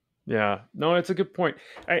 No, it's a good point.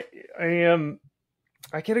 I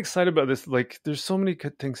get excited about this. Like, there's so many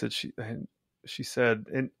good things that she said,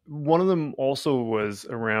 and one of them also was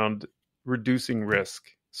around reducing risk.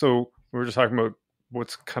 So we were just talking about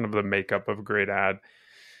what's kind of the makeup of a great ad.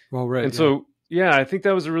 Well, right. And so, I think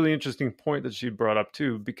that was a really interesting point that she brought up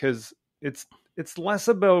too, because it's less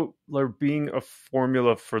about like being a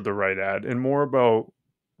formula for the right ad and more about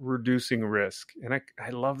reducing risk. And I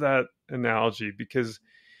love that analogy, because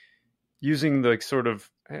using like sort of,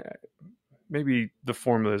 maybe the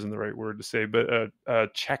formula isn't the right word to say, but a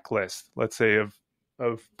checklist, let's say,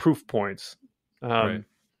 of proof points. Right.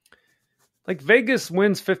 Like Vegas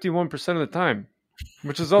wins 51% of the time,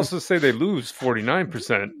 which is also to say they lose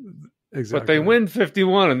 49%. Exactly. But they win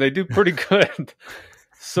 51 and they do pretty good.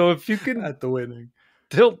 So if you can at the winning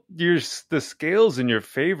tilt the scales in your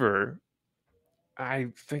favor, I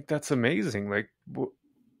think that's amazing. Like,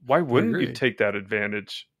 why wouldn't you take that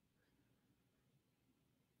advantage?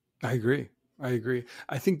 I agree.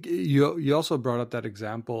 I think you also brought up that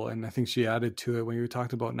example, and I think she added to it when you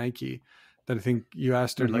talked about Nike. That I think you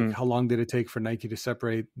asked her, like, how long did it take for Nike to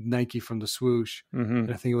separate Nike from the swoosh?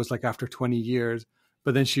 And I think it was like after 20 years.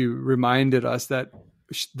 But then she reminded us that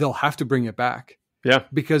they'll have to bring it back. Yeah.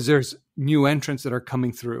 Because there's new entrants that are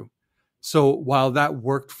coming through. So while that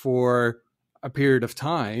worked for a period of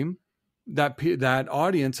time, that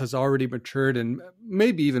audience has already matured and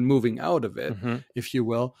maybe even moving out of it, if you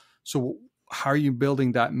will. So how are you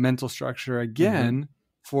building that mental structure again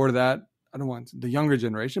for that? I don't want the younger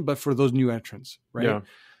generation, but for those new entrants, right? Yeah.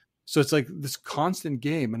 So it's like this constant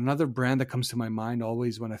game. Another brand that comes to my mind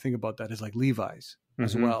always when I think about that is like Levi's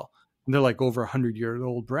as well. And they're like over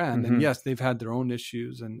 100-year-old brand. And yes, they've had their own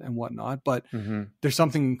issues and whatnot, but there's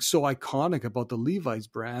something so iconic about the Levi's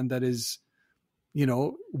brand that is, you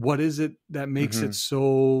know, what is it that makes it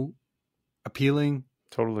so appealing?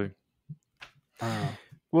 Totally.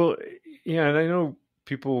 Well, yeah, and I know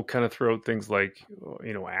people kind of throw out things like,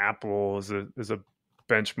 you know, Apple is a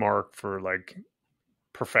benchmark for like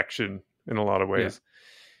perfection in a lot of ways.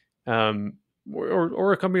 Yeah.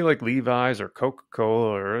 or a company like Levi's or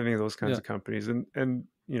Coca-Cola or any of those kinds of companies. And,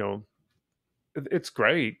 you know, it's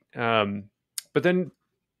great. But then,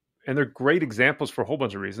 and they're great examples for a whole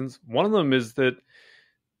bunch of reasons. One of them is that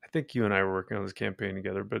I think you and I were working on this campaign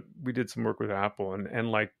together, but we did some work with Apple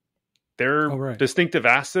and like their distinctive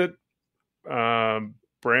asset,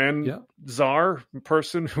 brand czar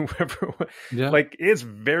person, whoever, like it's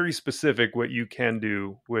very specific what you can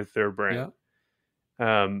do with their brand.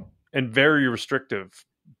 And very restrictive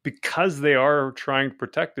because they are trying to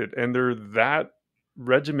protect it. And they're that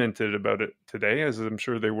regimented about it today, as I'm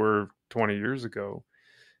sure they were 20 years ago.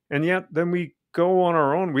 And yet then we go on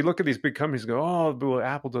our own. We look at these big companies and go, oh, well,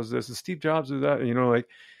 Apple does this and Steve Jobs does that. You know, like,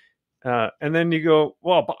 and then you go,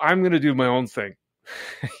 well, but I'm going to do my own thing.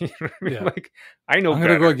 You know what I mean? Like, I know I'm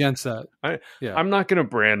going to go against that. I'm not going to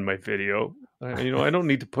brand my video. You know, I don't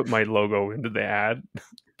need to put my logo into the ad.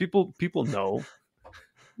 People know.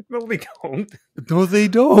 No, they don't. No, they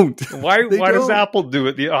don't. Why does Apple do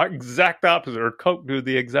it the exact opposite, or Coke do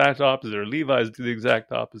the exact opposite, or Levi's do the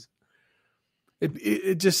exact opposite?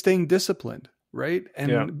 It just staying disciplined, right?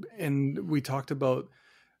 And we talked about,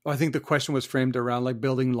 I think the question was framed around like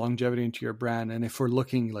building longevity into your brand. And if we're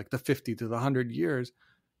looking like the 50 to the 100 years,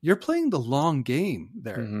 you're playing the long game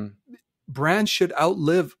there. Mm-hmm. Brands should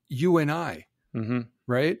outlive you and I,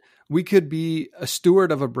 right? We could be a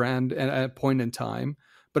steward of a brand at a point in time,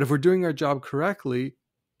 but if we're doing our job correctly,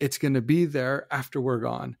 it's going to be there after we're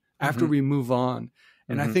gone, after we move on.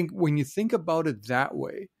 And I think when you think about it that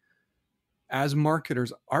way, as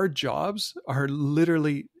marketers, our jobs are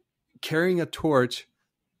literally carrying a torch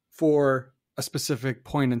for a specific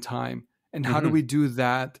point in time. And how do we do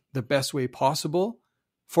that the best way possible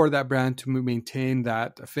for that brand to maintain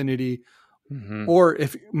that affinity? Or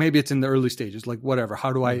if maybe it's in the early stages, like whatever,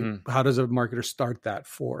 how does a marketer start that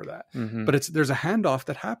for that? But there's a handoff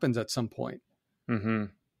that happens at some point.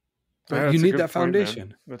 But you need that foundation.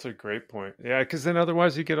 Man. That's a great point. Yeah. Because then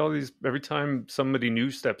otherwise you get all these, every time somebody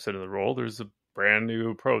new steps into the role, there's a brand new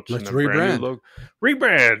approach. Let's rebrand.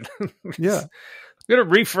 Rebrand. Yeah. We're going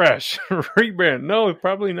to refresh, rebrand. No,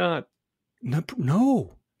 probably not.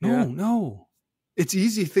 No. It's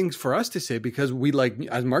easy things for us to say because we like,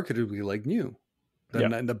 as marketers, we like new.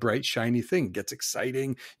 Then the bright, shiny thing gets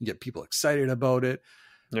exciting. You get people excited about it.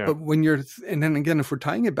 Yeah. But when and then again, if we're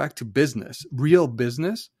tying it back to business, real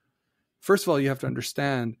business, first of all, you have to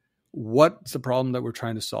understand what's the problem that we're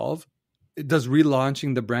trying to solve. Does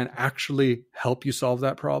relaunching the brand actually help you solve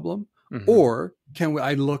that problem? Or can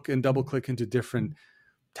I look and double click into different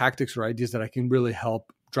tactics or ideas that I can really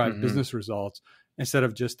help drive business results instead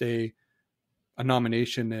of just a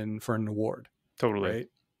nomination for an award? Totally. Right?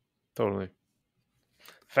 Totally.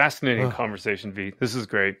 Fascinating conversation, V. This is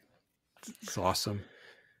great. It's awesome.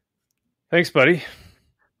 Thanks, buddy.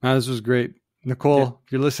 This was great. Nicole,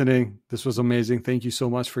 if you're listening, this was amazing. Thank you so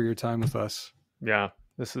much for your time with us. Yeah,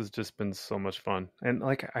 this has just been so much fun. And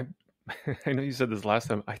like, I know you said this last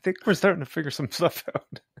time. I think we're starting to figure some stuff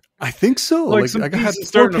out. I think so. Like some pieces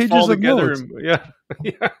starting to fall together.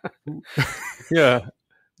 Yeah.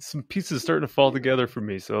 Some pieces starting to fall together for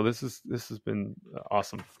me. So this has been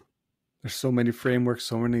awesome. There's so many frameworks,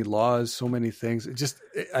 so many laws, so many things.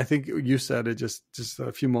 I think you said it just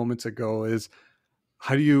a few moments ago is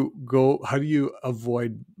how do you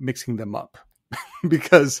avoid mixing them up?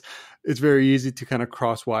 Because it's very easy to kind of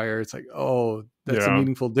cross wire. It's like, oh, that's a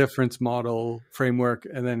meaningful difference model framework.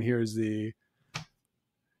 And then here's the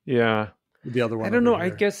other one. I don't know. Here. I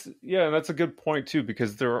guess, that's a good point too,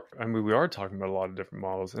 because we are talking about a lot of different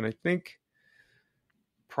models. And I think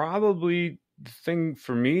probably the thing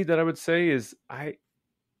for me that I would say is I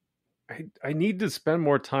need to spend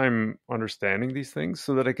more time understanding these things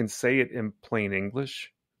so that I can say it in plain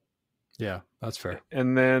English. Yeah, that's fair.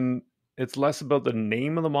 And then it's less about the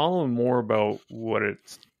name of the model and more about what it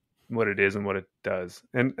is and what it does.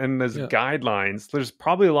 And as guidelines, there's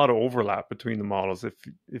probably a lot of overlap between the models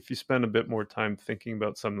if you spend a bit more time thinking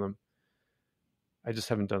about some of them. I just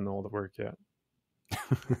haven't done all the work yet.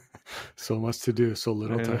 So much to do, so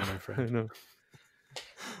little time, my friend. I know.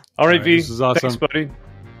 All right, V. This is awesome. Thanks, buddy.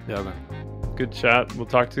 Yeah, man. Good chat. We'll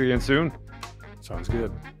talk to you again soon. Sounds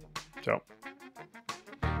good. Ciao.